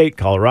Arizona State,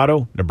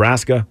 Colorado,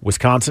 Nebraska,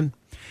 Wisconsin.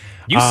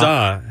 You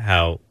saw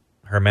how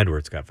Herm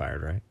Edwards got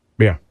fired, right?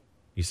 Yeah.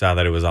 You saw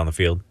that it was on the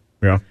field?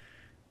 Yeah.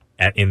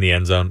 In the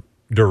end zone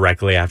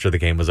directly after the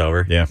game was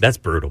over? Yeah. That's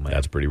brutal, man.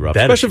 That's pretty rough.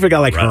 Especially for a guy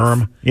like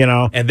Herm,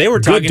 And they were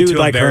talking to him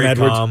like very Herm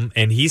calm,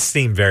 and he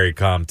seemed very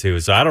calm, too.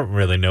 So I don't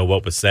really know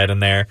what was said in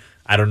there.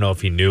 I don't know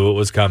if he knew it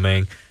was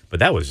coming, but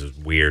that was just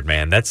weird,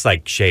 man. That's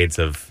like shades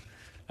of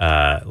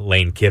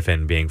Lane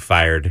Kiffin being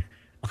fired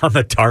on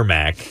the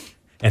tarmac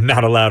and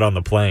not allowed on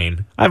the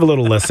plane. I have a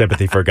little less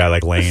sympathy for a guy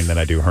like Lane than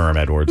I do Herm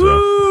Edwards, though.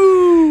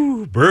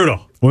 Ooh,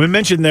 brutal. Well, we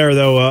mentioned there,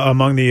 though,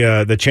 among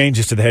the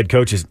changes to the head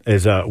coach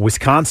is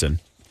Wisconsin.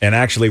 And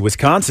actually,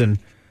 Wisconsin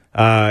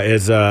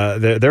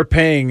they're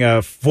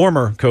paying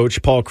former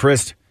coach Paul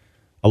Chryst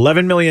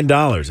 $11 million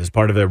as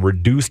part of a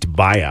reduced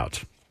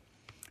buyout.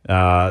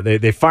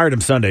 They fired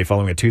him Sunday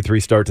following a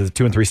 2-3 start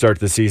to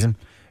the season.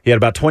 He had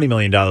about $20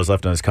 million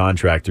left on his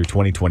contract through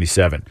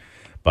 2027.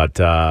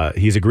 But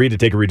he's agreed to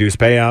take a reduced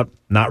payout,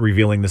 not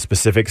revealing the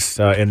specifics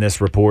in this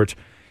report.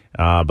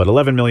 But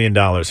 $11 million,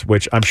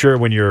 which I'm sure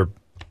when you're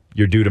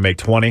due to make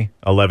 20,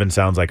 11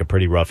 sounds like a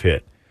pretty rough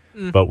hit.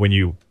 But when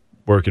you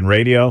work in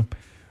radio,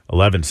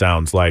 11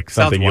 sounds like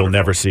something you'll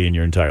never see in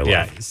your entire life.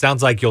 Yeah, it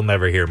sounds like you'll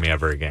never hear me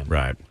ever again.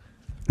 Right.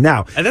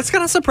 Now, and that's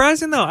kind of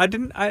surprising, though.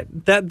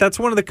 That's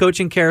one of the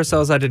coaching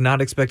carousels I did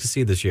not expect to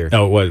see this year.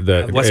 Oh, what,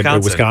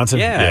 Wisconsin?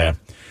 Yeah.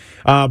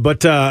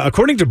 But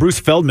according to Bruce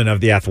Feldman of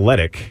The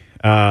Athletic,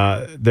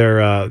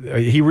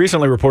 he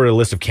recently reported a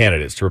list of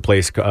candidates to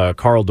replace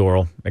Carl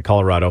Dorrell at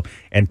Colorado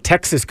and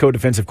Texas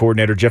co-defensive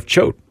coordinator Jeff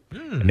Choate,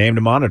 named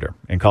to monitor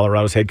in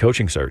Colorado's head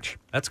coaching search.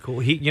 That's cool.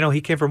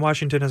 He came from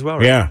Washington as well,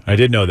 right? Yeah, I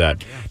did know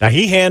that. Yeah. Now,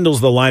 he handles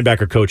the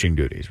linebacker coaching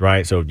duties,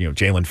 right? So,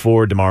 Jalen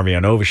Ford,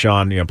 DeMarvion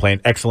Overshawn, playing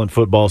excellent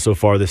football so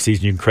far this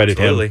season. You can credit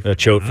him,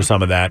 Choate, for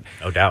some of that.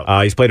 No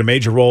doubt. He's played a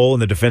major role in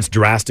the defense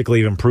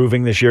drastically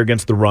improving this year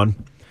against the run.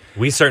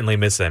 We certainly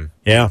miss him.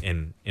 Yeah.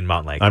 in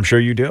Montlake. I'm sure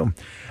you do.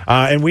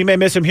 And we may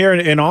miss him here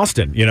in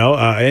Austin,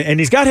 and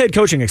he's got head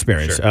coaching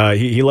experience. Sure.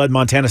 He led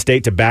Montana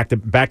State to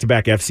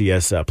back-to-back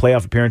FCS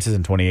playoff appearances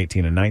in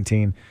 2018 and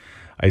 19.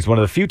 He's one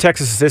of the few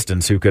Texas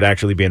assistants who could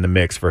actually be in the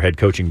mix for head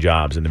coaching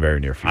jobs in the very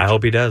near future. I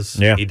hope he does.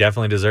 Yeah. He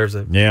definitely deserves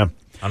it. Yeah.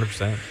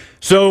 100%.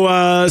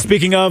 So,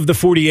 speaking of the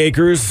 40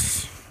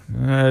 acres,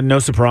 no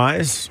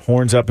surprise,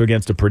 Horns up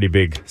against a pretty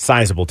big,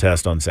 sizable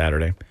test on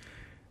Saturday.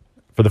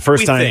 For the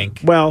first time.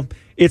 Well,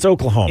 it's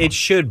Oklahoma. It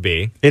should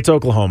be. It's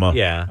Oklahoma.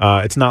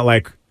 Yeah. It's not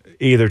like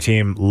either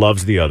team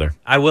loves the other.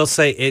 I will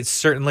say it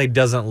certainly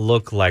doesn't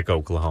look like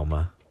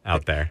Oklahoma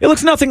out there. It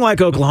looks nothing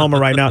like Oklahoma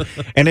right now.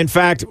 And in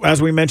fact,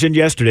 as we mentioned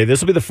yesterday,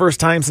 this will be the first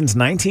time since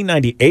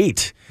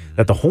 1998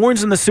 that the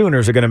Horns and the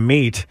Sooners are going to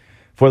meet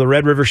for the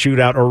Red River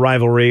Shootout or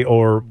rivalry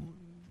or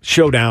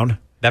showdown.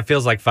 That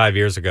feels like 5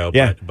 years ago,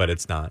 but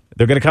it's not.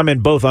 They're going to come in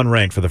both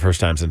unranked for the first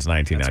time since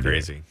 1998.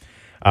 That's crazy.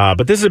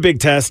 But this is a big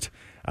test.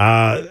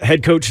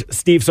 Head coach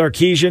Steve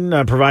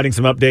Sarkisian providing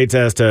some updates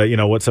as to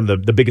what some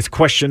of the biggest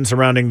questions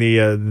surrounding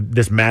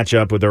this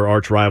matchup with their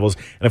arch rivals,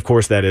 and of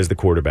course that is the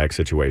quarterback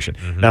situation.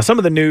 Mm-hmm. Now, some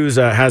of the news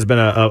has been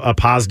a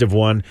positive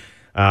one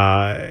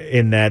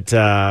in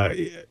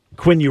that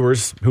Quinn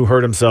Ewers, who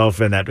hurt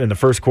himself in the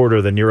first quarter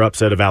of the near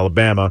upset of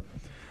Alabama,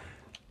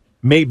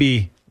 may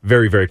be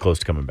very, very close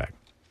to coming back.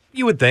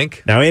 You would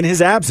think. Now, in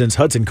his absence,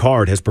 Hudson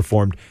Card has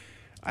performed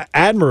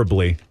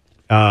admirably,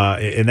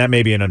 and that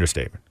may be an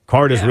understatement.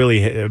 Card has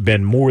really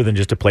been more than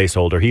just a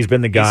placeholder. He's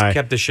been the guy. He's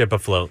kept the ship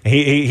afloat.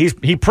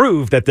 He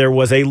proved that there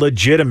was a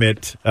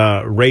legitimate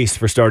race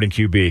for starting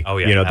QB. Oh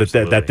yeah,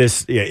 that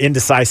this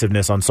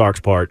indecisiveness on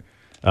Sark's part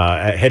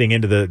heading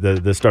into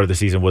the start of the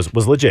season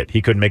was legit.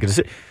 He couldn't make a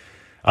decision.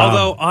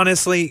 Although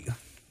honestly,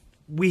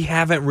 we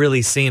haven't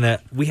really seen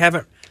it.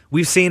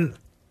 We've seen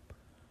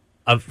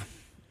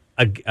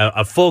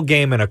a full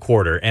game and a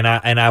quarter, and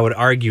I would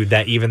argue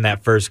that even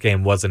that first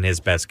game wasn't his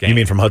best game. You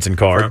mean from Hudson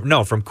Card?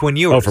 From Quinn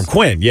Ewers. Oh, from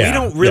Quinn, yeah. We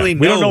don't really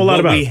We don't know a lot what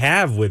about we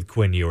have with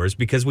Quinn Ewers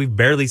because we've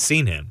barely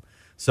seen him.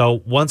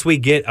 So once we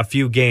get a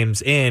few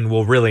games in,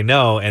 we'll really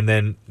know, and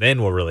then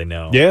we'll really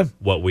know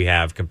what we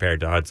have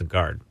compared to Hudson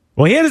Card.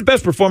 Well, he had his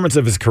best performance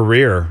of his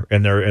career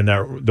in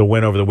the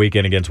win over the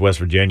weekend against West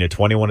Virginia,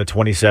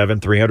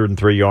 21-27,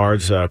 303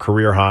 yards,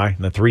 career high,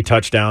 and the 3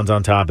 touchdowns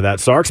on top of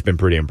that. Sark's been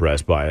pretty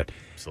impressed by it.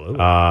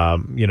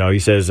 Absolutely. He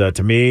says,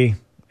 to me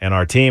and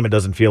our team, it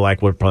doesn't feel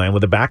like we're playing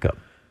with a backup.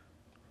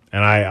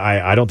 And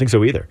I don't think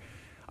so either.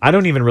 I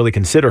don't even really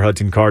consider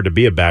Hudson Card to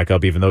be a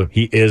backup, even though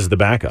he is the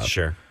backup.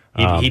 Sure.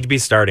 He'd be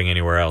starting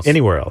anywhere else.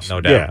 No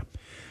doubt. Yeah.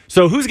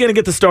 So who's going to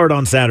get the start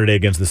on Saturday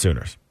against the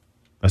Sooners?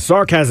 Now,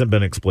 Sark hasn't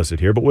been explicit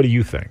here, but what do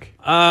you think?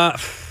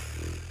 I've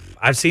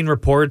seen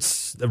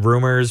reports,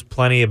 rumors,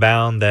 plenty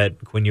abound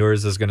that Quinn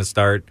Ewers is going to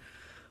start.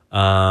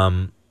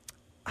 I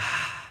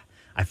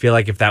feel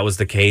like if that was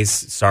the case,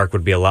 Sark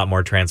would be a lot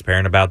more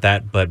transparent about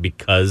that. But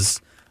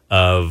because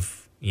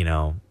of,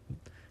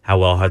 how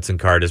well Hudson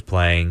Card is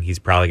playing, he's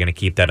probably going to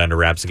keep that under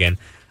wraps again.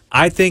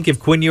 I think if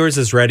Quinn Ewers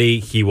is ready,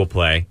 he will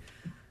play.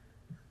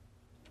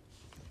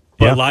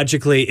 But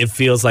logically, it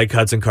feels like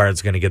Hudson Card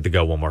is going to get the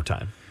go one more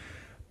time.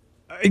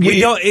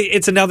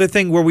 It's another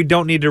thing where we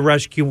don't need to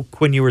rush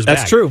Quinn Ewers back.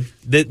 That's true.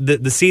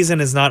 The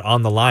season is not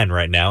on the line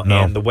right now.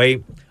 No. And the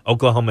way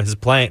Oklahoma has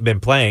been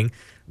playing,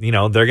 they're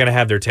going to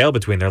have their tail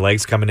between their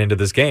legs coming into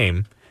this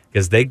game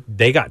because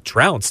they got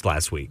trounced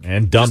last week.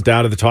 And dumped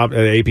out of the top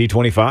AP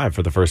 25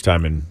 for the first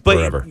time in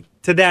forever.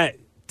 To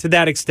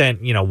that extent,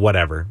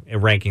 whatever.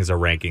 Rankings are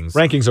rankings.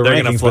 They're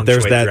rankings, but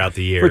there's that throughout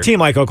the year. For a team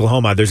like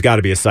Oklahoma, there's got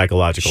to be a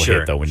psychological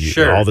hit, though, when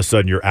all of a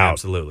sudden you're out.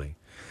 Absolutely.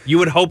 You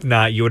would hope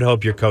not. You would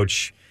hope your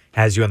coach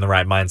has you in the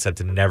right mindset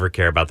to never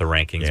care about the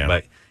rankings. Yeah.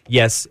 But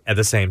yes, at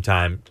the same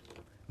time,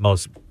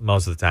 most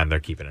of the time they're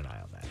keeping an eye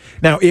on that.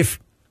 Now, if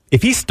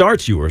he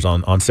starts Ewers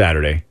on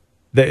Saturday,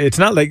 it's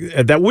not like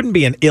that wouldn't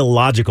be an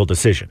illogical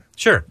decision.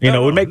 Sure. It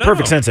would make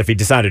perfect sense if he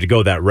decided to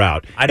go that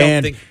route. I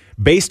don't think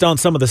based on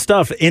some of the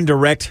stuff,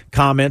 indirect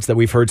comments that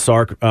we've heard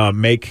Sark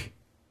make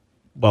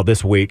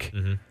this week,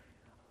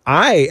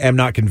 I am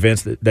not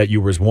convinced that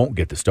Ewers won't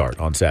get the start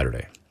on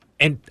Saturday.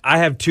 And I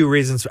have 2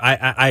 reasons.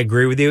 I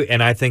agree with you,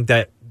 and I think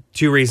that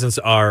 2 reasons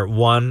are,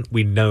 one,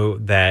 we know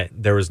that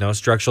there was no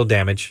structural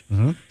damage.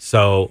 Mm-hmm.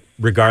 So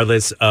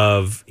regardless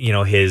of,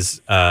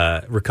 his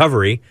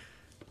recovery,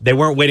 they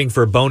weren't waiting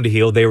for a bone to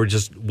heal. They were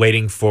just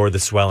waiting for the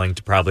swelling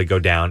to probably go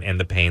down and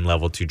the pain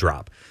level to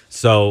drop.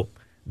 So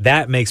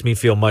that makes me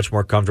feel much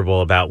more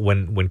comfortable about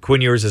when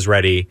Quinn Ewers is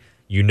ready,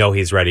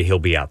 he's ready, he'll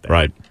be out there.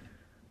 Right.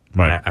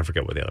 I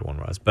forget what the other one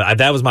was, but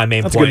that was my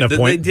main point. That's a good enough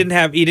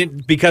point. He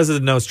didn't because of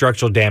the no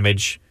structural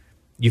damage.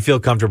 You feel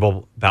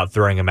comfortable about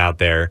throwing him out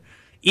there,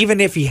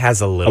 even if he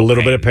has a little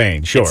bit of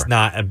pain. Sure,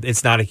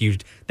 it's not a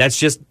huge. That's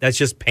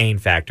just pain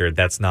factor.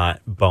 That's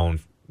not bone.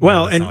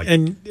 Well,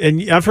 and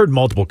I've heard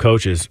multiple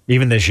coaches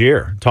even this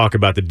year talk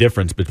about the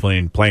difference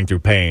between playing through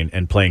pain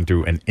and playing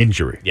through an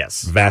injury.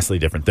 Yes, vastly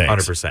different things.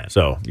 100%.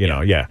 So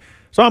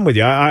So I'm with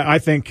you. I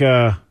think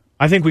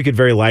we could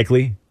very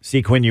likely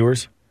see Quinn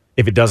Ewers.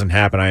 if it doesn't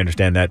happen, I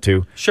understand that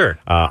too. Sure.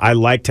 I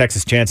like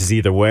Texas' chances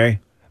either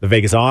way. The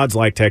Vegas odds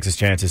like Texas'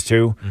 chances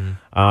too.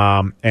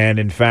 And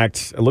in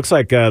fact, it looks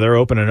like they're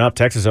opening up.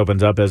 Texas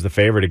opens up as the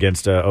favorite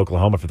against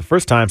Oklahoma for the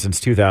first time since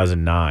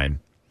 2009.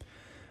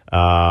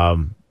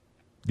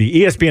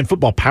 The ESPN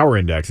Football Power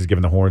Index has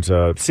given the Horns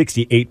a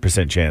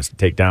 68% chance to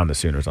take down the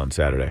Sooners on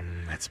Saturday.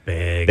 That's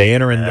big. They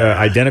enter in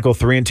identical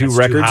 3-2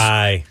 records. Too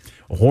high.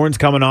 Horns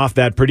coming off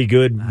that pretty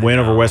good win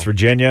over West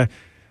Virginia.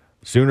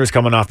 Sooners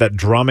coming off that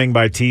drumming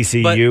by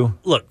TCU.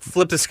 But look,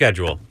 flip the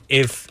schedule.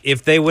 If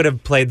they would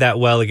have played that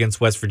well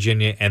against West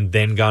Virginia and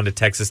then gone to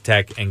Texas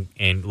Tech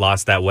and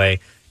lost that way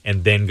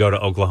and then go to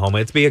Oklahoma,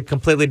 it'd be a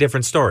completely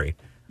different story.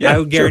 Yeah, I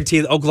would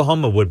guarantee that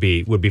Oklahoma would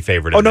be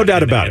favored. Oh, no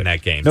doubt about it. In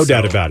that game. No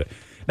doubt about it.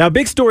 Now,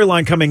 big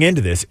storyline coming into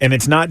this, and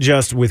it's not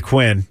just with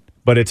Quinn,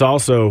 but it's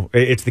also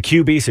it's the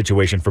QB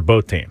situation for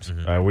both teams.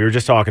 We were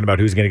just talking about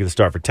who's going to get the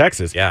start for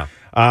Texas. Yeah.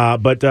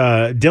 But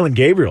Dylan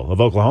Gabriel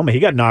of Oklahoma, he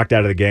got knocked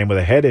out of the game with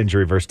a head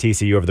injury versus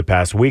TCU over the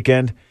past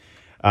weekend.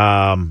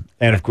 The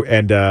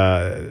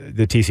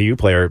TCU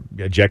player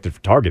ejected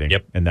for targeting.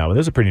 Yep. And now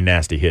there's a pretty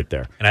nasty hit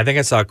there. And I think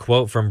I saw a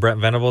quote from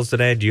Brent Venables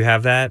today. Do you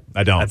have that?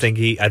 I don't. I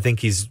think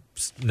he's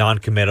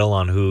non-committal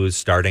on who's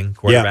starting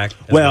quarterback.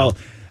 Yeah. Well,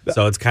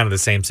 so it's kind of the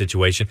same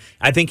situation.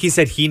 I think he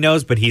said he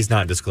knows, but he's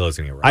not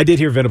disclosing it right. I did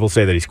hear Venables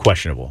say that he's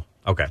questionable.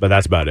 Okay. But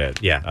that's about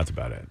it. Yeah. That's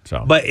about it.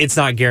 So, but it's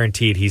not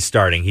guaranteed he's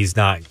starting. He's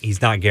not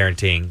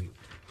guaranteeing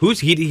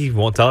he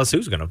won't tell us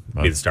who's going to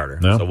be the starter.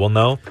 No. So we'll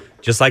know,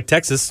 just like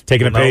Texas.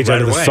 Taking a page out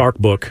of the Sark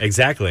book.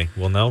 Exactly.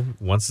 We'll know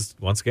once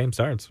the game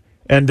starts.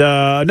 And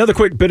another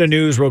quick bit of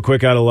news real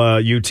quick out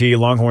of UT.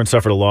 Longhorns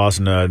suffered a loss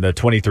in the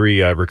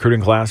 23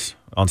 recruiting class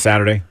on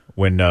Saturday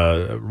when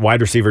wide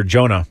receiver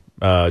Jonah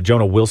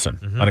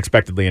Wilson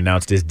unexpectedly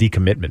announced his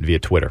decommitment via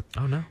Twitter.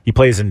 Oh, no. He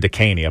plays in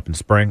Decaney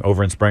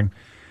over in Spring.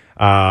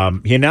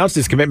 He announced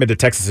his commitment to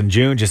Texas in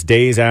June, just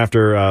days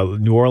after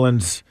New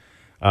Orleans,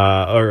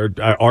 or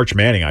Arch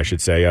Manning, I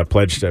should say,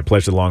 pledged to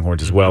the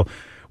Longhorns as well.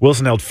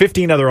 Wilson held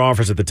 15 other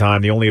offers at the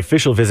time. The only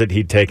official visit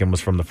he'd taken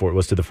was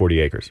to the 40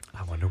 Acres.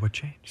 I wonder what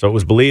changed. So it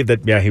was believed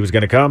that, he was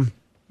going to come,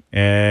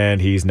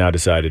 and he's now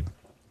decided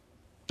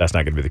that's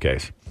not going to be the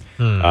case.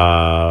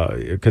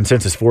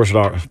 Consensus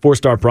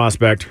four-star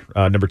prospect,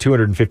 number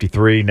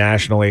 253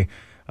 nationally,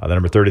 the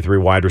number 33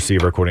 wide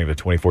receiver, according to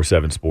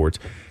 24/7 Sports.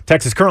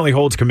 Texas currently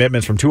holds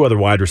commitments from two other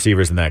wide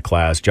receivers in that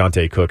class,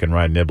 Jonte Cook and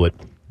Ryan Niblett,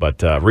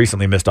 but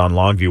recently missed on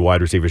Longview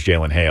wide receivers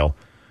Jalen Hale,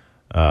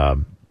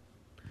 who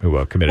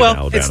committed to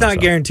Alabama. Well, it's not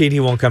guaranteed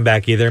he won't come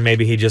back either.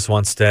 Maybe he just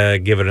wants to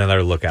give it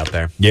another look out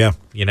there. Yeah.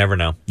 You never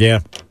know. Yeah.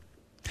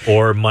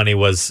 Or money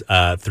was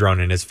thrown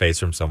in his face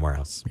from somewhere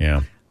else.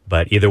 Yeah.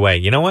 But either way,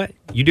 you know what?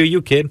 You do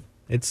you, kid.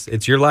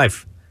 It's your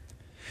life.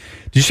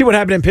 Did you see what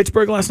happened in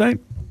Pittsburgh last night?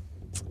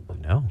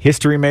 No.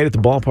 History made at the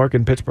ballpark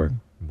in Pittsburgh.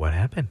 What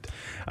happened?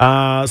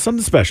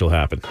 Something special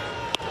happened.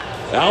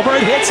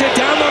 Albert hits it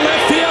down the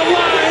left field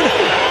line.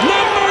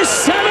 Number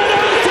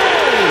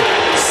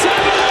 703.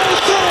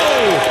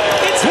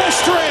 703. It's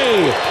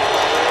history.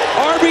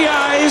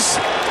 RBIs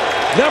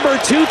number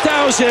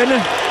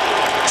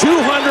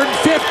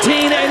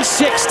 2,215 and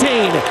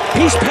 16.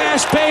 He's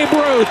passed Babe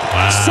Ruth.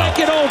 Wow.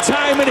 Second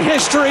all-time in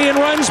history in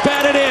runs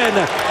batted in.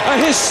 A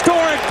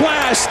historic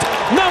blast.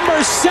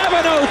 Number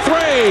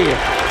 703.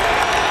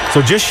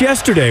 So just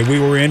yesterday, we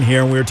were in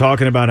here and we were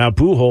talking about how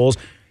Pujols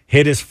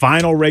hit his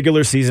final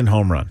regular season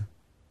home run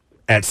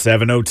at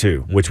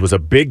 7:02, which was a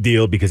big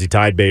deal because he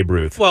tied Babe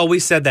Ruth. Well, we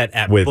said that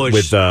at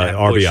Busch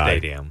RBI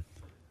Stadium.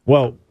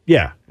 Well,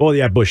 yeah. Well,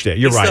 yeah, Busch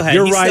Stadium. You're right. He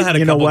still had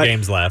a couple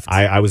games left.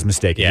 I was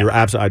mistaken. Yeah. You're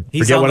absolutely.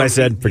 Forget what I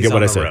said. Forget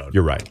what I said.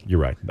 You're right. You're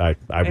right.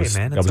 I was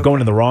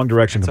going in the wrong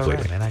direction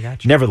completely. Right, man, I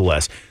got you.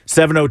 Nevertheless,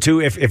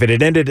 7:02. If it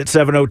had ended at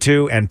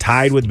 7:02 and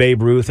tied with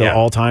Babe Ruth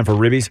all time for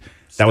ribbies,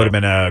 that would have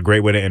been a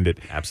great way to end it.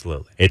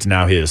 Absolutely. It's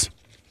now his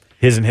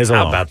and his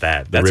alone. How about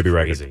that? The That's Ribby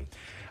crazy.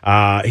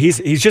 record.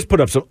 He's just put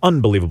up some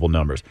unbelievable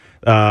numbers.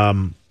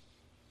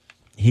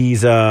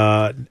 He's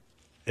now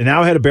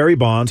ahead of Barry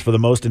Bonds for the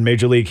most in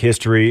Major League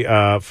history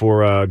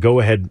for go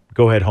ahead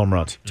home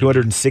runs.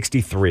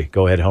 263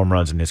 go ahead home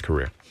runs in his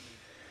career.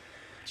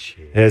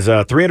 His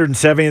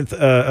 307th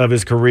of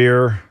his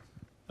career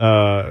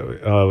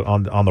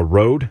on the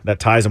road.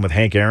 That ties him with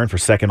Hank Aaron for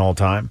second all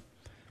time.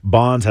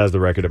 Bonds has the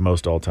record at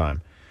most all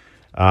time.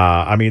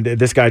 I mean,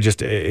 this guy just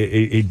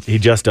he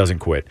just doesn't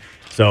quit.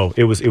 So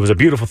it was a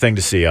beautiful thing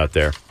to see out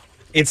there.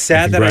 It's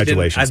sad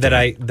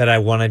that I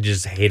want to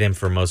just hate him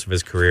for most of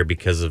his career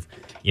because of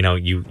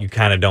you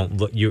kind of don't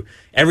look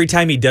every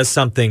time he does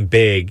something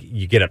big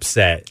you get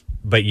upset,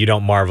 but you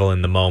don't marvel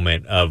in the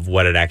moment of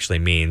what it actually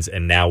means.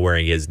 And now where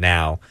he is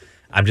now,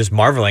 I'm just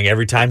marveling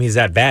every time he's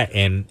at bat,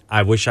 and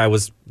I wish I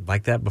was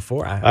like that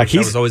before. I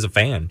was always a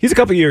fan. He's a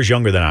couple years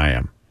younger than I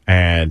am,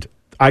 and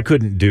I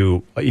couldn't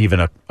do even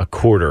a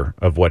quarter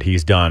of what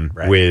he's done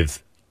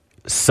with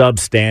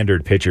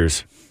substandard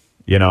pitchers,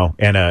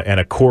 and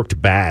a corked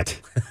bat.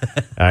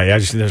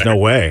 There's no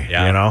way.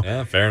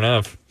 Yeah, fair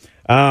enough.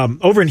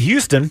 Over in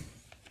Houston,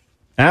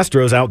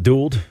 Astros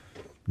outdueled,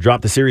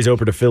 dropped the series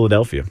over to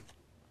Philadelphia,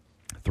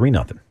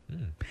 3-0.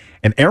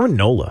 And Aaron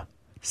Nola,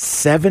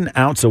 7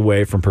 outs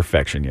away from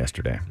perfection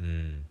yesterday.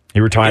 He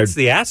retired. It's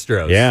the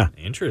Astros. Yeah.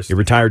 Interesting. He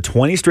retired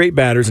 20 straight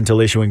batters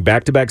until issuing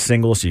back-to-back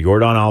singles to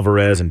Yordan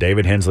Alvarez and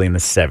David Hensley in the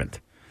 7th.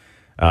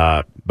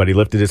 But he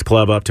lifted his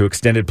club up to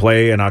extended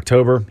play in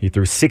October. He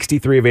threw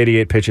 63 of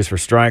 88 pitches for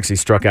strikes. He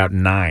struck out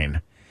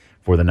 9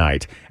 for the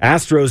night.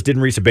 Astros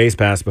didn't reach a base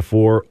pass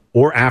before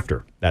or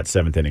after that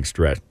 7th-inning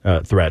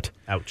threat.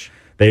 Ouch.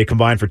 They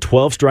combined for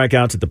 12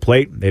 strikeouts at the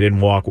plate. They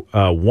didn't walk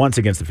once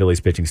against the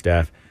Phillies pitching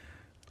staff,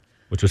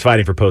 which was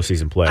fighting for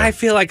postseason play. I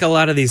feel like a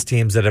lot of these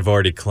teams that have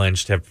already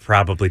clinched have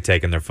probably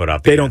taken their foot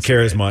off. They don't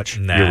care as much.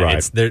 Nah, You're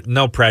right. There's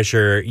no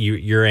pressure.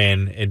 You're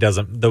in. It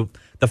doesn't.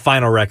 The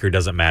final record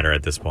doesn't matter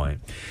at this point.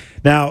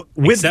 Now,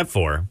 except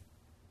for,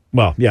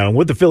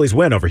 with the Phillies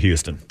win over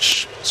Houston.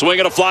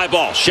 Swinging a fly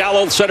ball,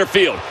 shallow center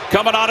field.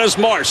 Coming on is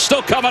Marsh,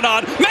 still coming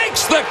on,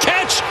 makes the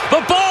catch.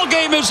 The ball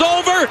game is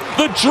over.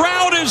 The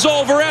drought is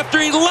over after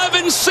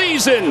 11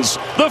 seasons.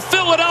 The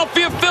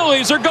Philadelphia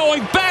Phillies are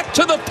going back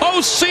to the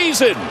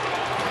postseason.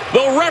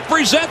 They'll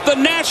represent the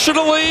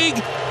National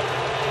League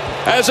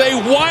as a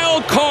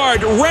wild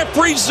card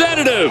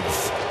representative.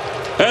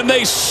 And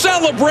they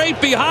celebrate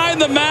behind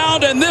the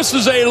mound, and this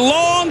is a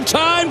long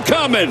time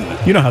coming.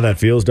 You know how that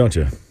feels, don't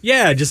you?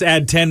 Yeah, just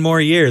add 10 more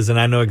years, and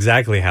I know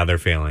exactly how they're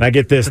feeling. I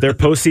get this. Their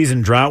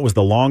postseason drought was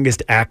the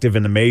longest active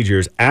in the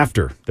majors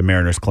after the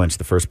Mariners clinched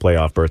the first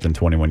playoff berth in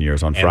 21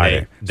 years on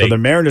Friday. So the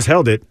Mariners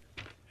held it,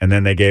 and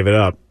then they gave it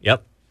up.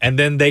 Yep. And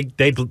then they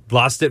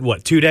lost it,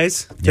 2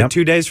 days? Yep.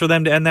 2 days for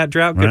them to end that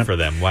drought? Good for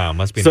them. Wow,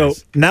 must be nice.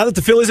 So now that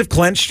the Phillies have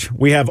clinched,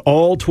 we have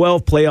all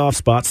 12 playoff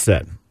spots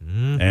set.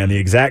 And the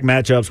exact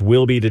matchups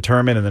will be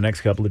determined in the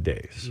next couple of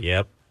days.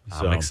 Yep.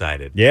 I'm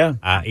excited. Yeah.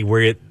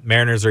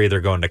 Mariners are either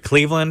going to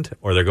Cleveland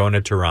or they're going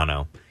to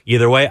Toronto.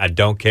 Either way, I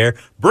don't care.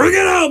 Bring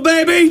it on,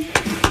 baby!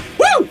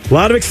 Woo! A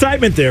lot of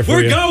excitement there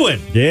for you. We're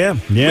going. Yeah.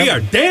 We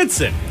are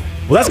dancing.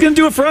 Well, that's going to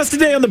do it for us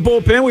today on the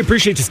Bullpen. We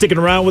appreciate you sticking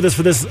around with us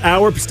for this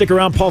hour. Stick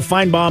around. Paul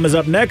Feinbaum is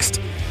up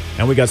next.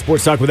 And we got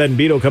Sports Talk with Ed and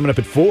Beto coming up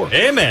at 4.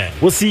 Amen.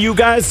 We'll see you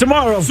guys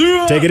tomorrow. See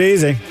ya. Take it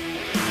easy.